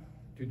attraction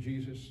to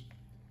Jesus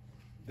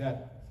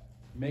that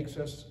makes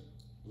us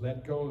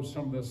let go of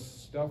some of the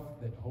stuff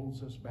that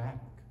holds us back?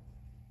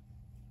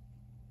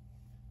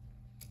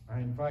 I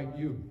invite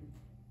you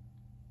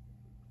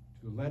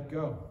to let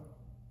go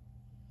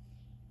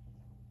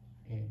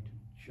and to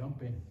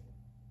jump in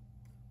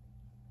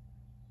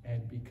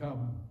and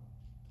become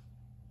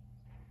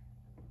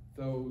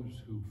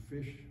those who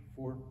fish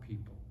for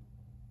people.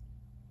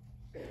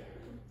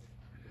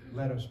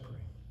 Let us pray.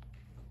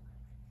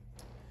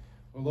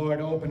 Oh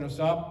Lord, open us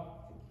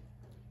up.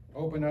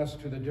 Open us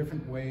to the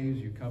different ways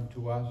you come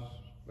to us,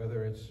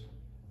 whether it's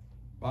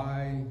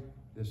by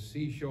the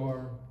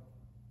seashore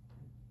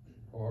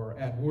or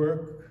at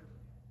work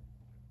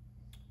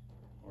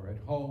or at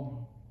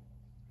home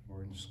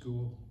or in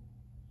school.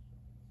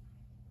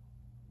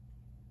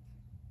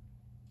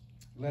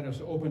 Let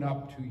us open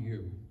up to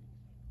you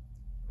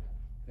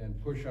and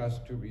push us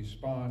to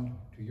respond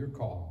to your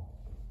call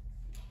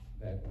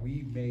that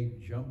we may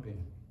jump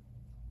in.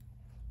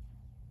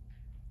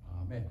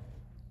 Amen.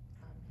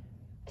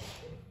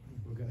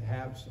 We're going to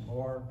have some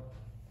more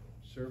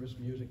service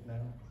music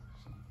now,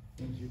 some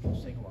things you can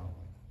sing along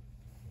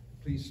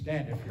with. Please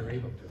stand if you're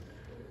able to.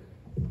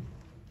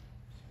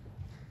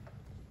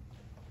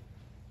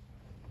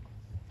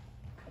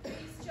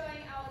 Please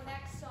join our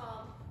next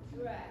song,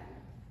 Dread.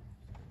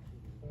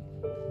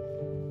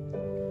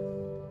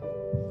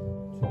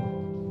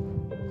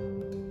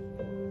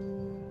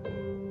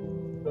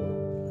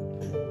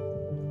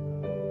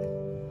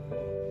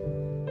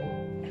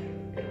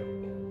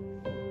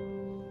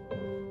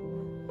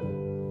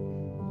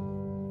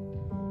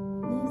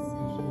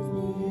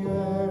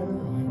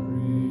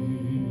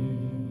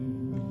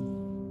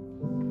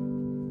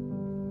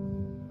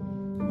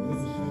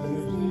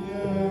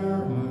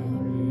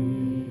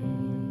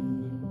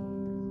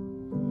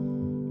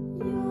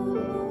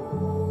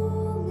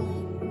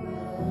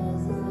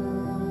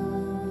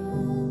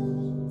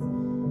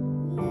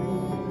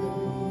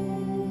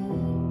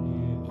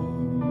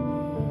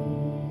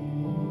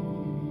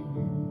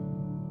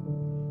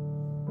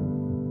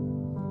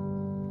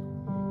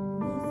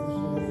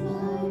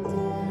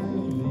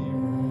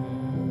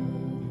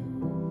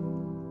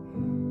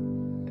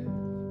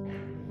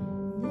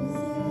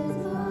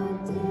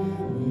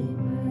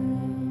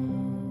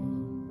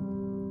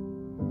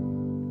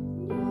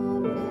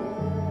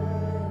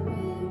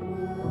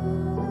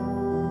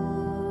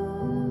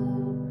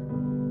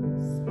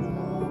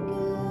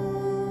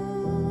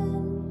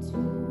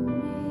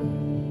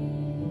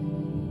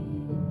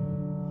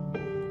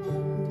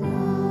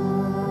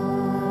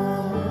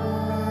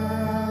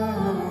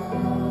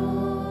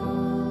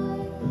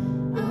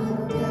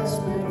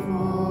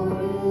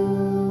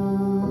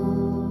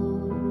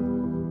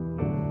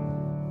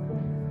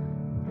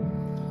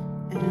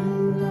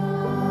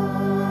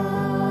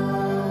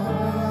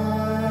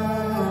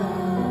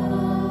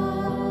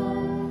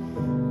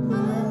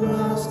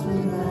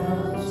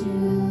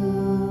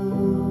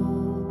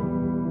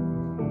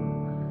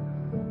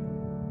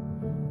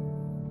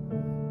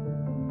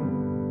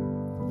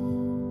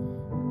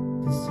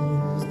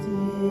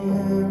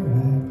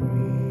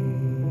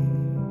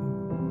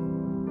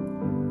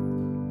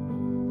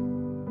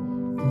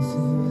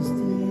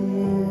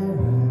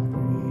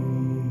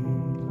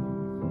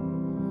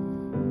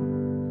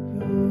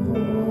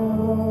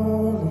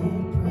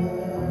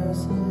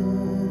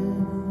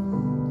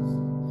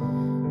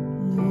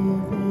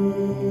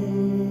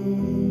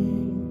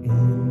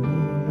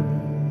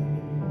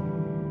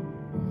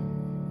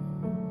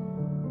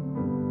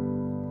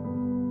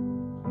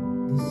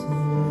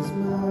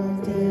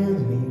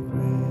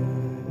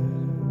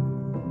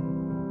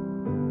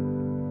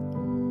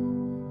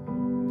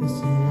 This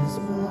is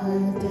my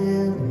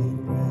daily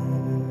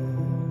bread.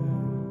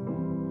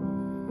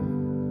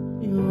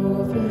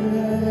 Your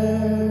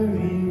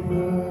very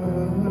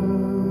word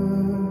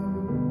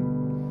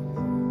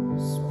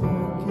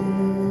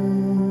spoken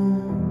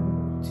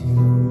to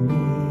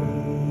me,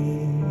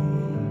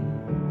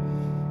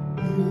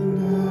 and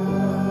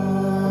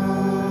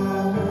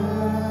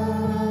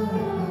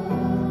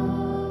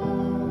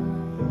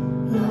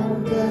I'm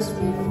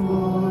desperate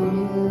for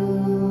you,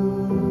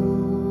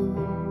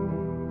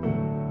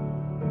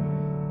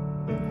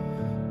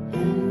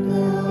 and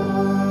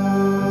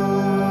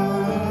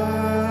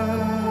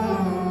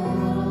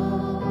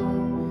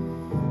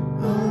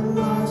I'm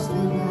lost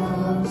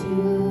without you,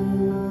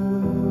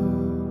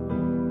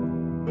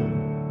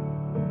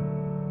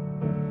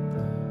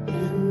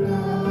 and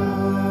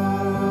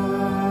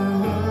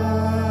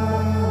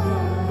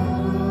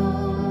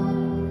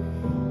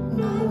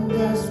I'm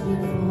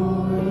desperate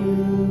for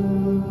you,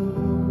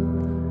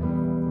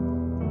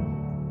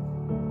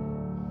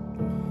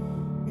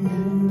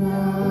 and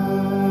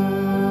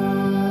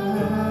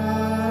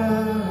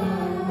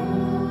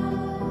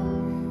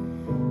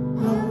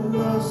I'm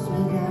lost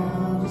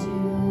without you.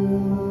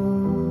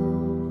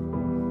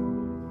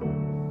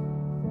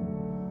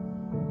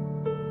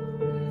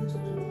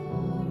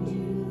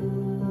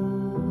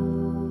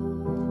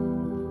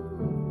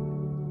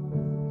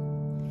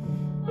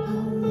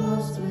 I'm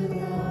lost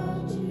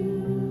without you.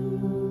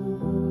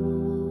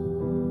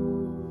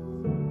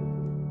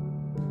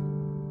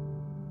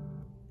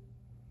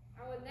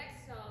 Our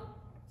next song,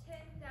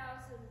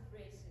 10,000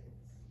 Reasons.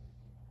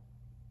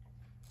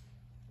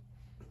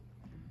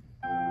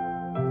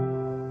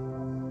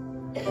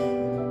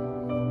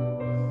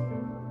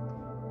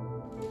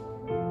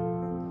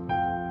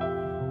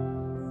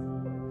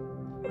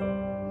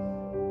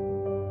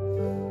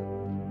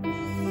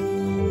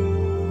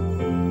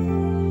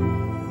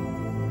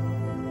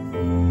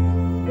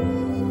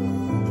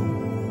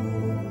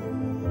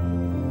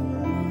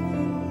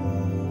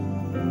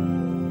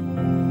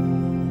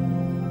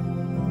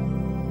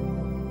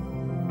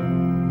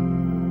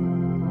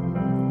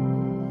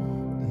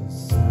 The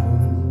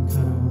sun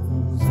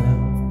comes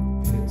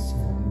up, it's a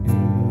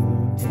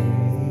new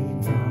day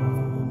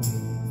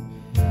dawning.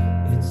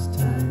 It's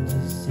time to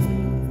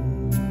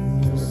sing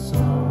your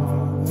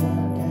song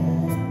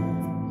again.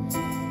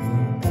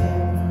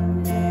 Whatever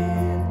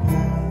may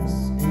pass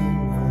and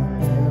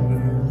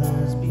whatever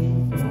lies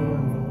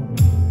before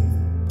me,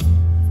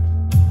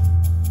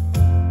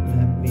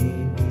 let me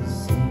be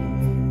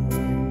singing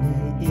when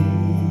the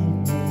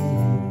evening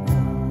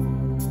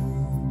comes.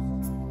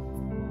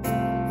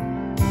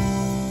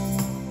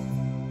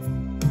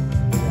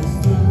 Bless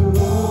the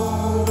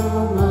Lord,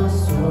 oh my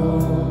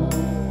soul,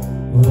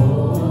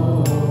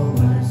 oh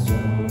my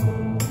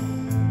soul,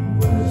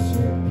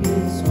 worship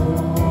His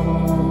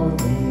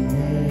holy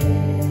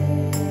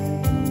name.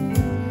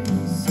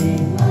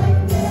 Sing like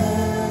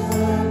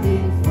never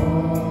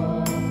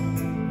before,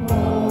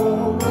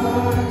 oh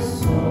my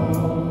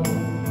soul,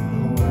 I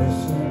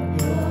worship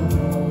Your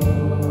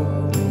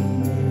holy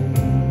name.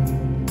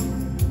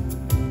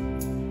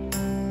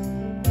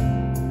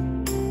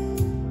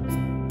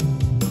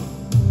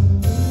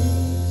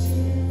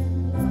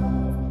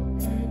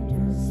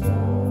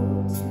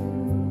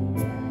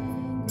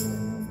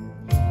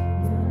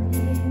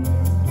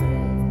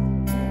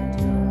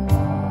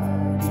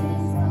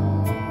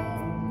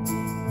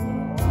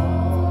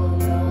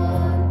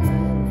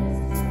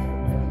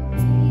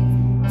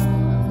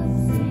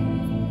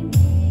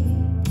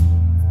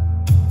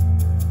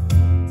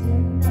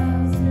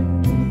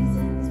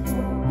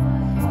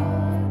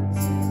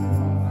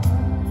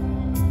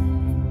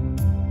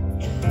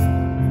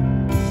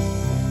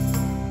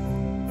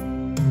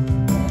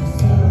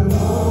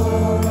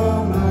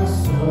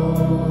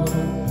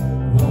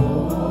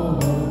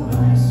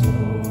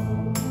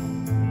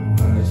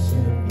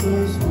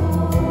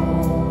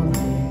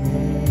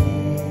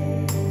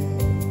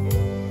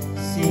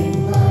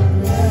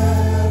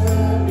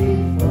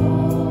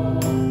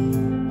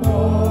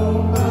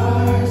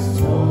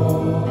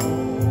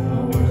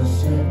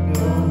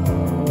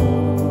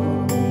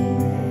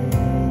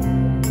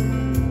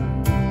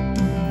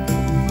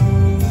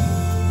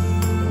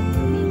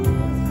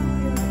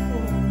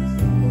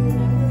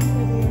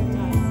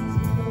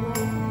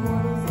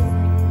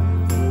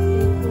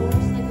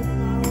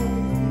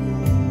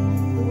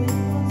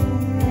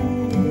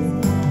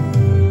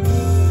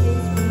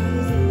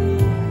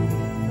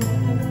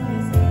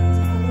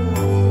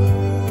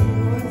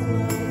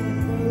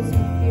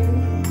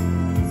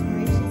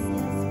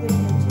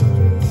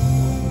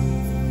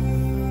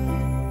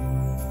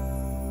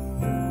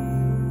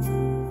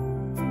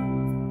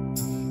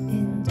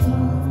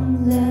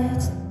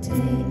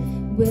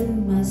 When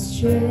my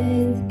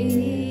strength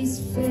is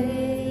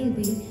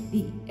failing,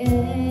 the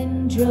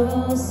end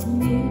draws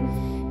near,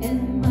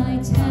 and my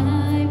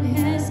time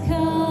has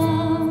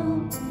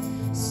come.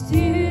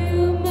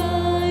 Still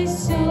my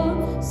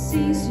soul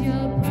sings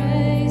Your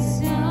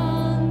praise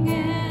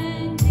unending.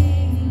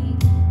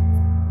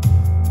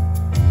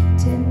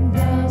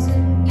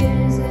 10,000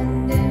 years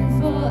and then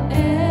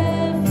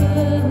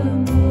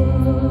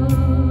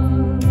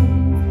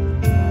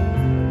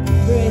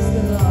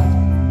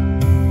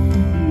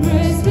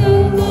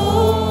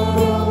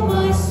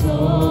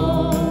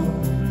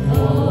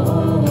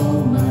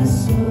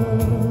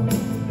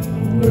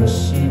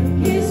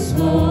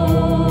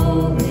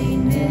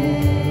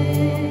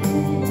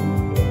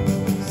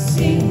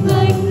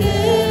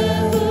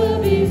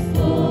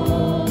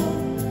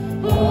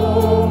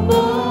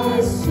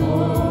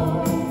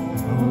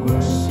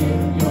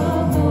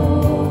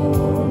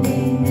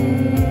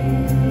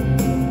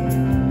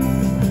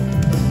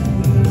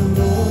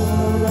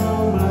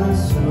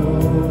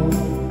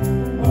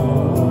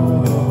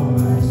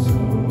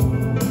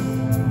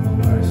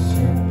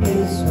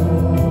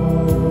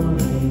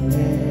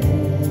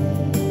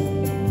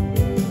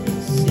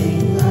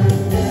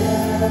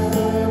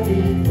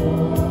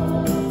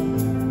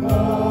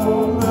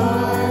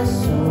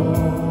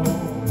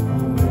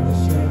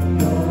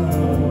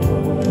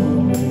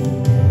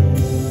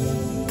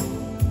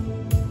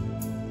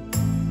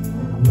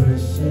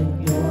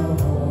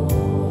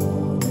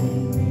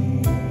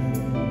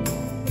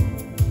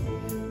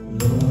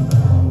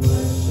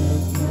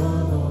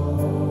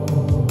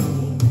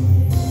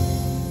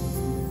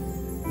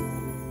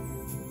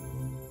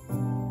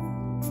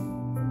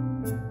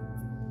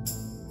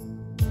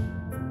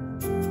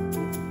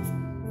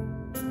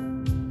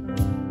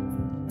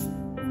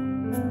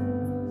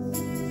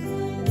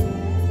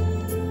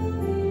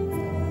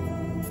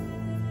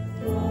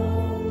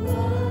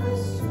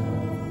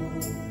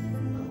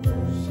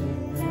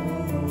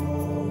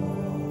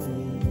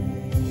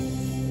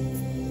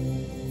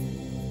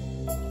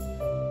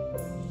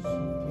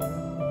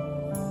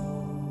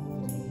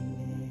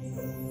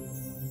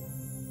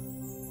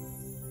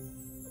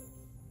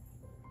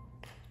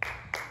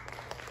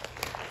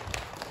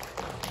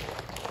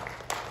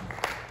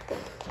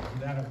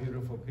that a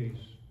beautiful piece?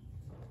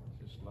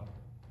 Just love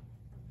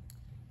it.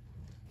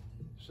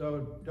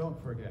 So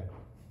don't forget,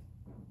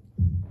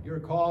 you're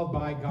called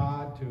by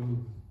God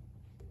to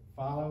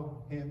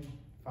follow him,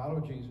 follow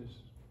Jesus.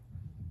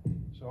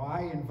 So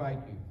I invite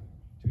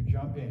you to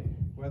jump in,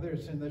 whether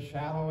it's in the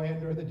shallow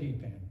end or the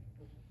deep end,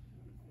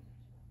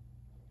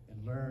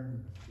 and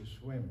learn to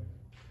swim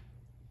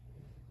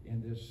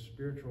in this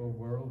spiritual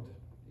world,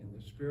 in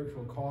the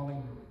spiritual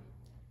calling,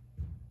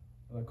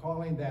 the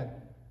calling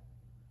that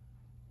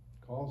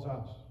calls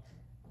us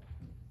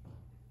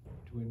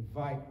to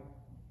invite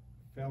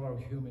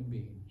fellow human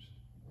beings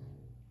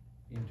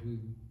into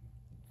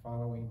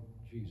following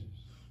Jesus.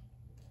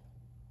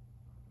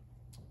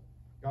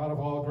 God of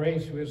all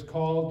grace, who has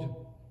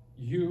called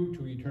you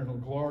to eternal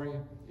glory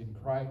in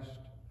Christ,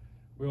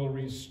 will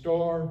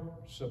restore,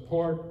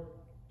 support,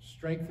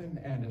 strengthen,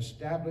 and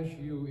establish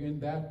you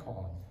in that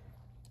calling.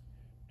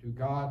 To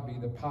God be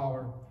the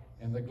power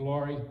and the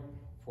glory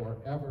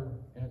forever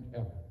and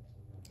ever.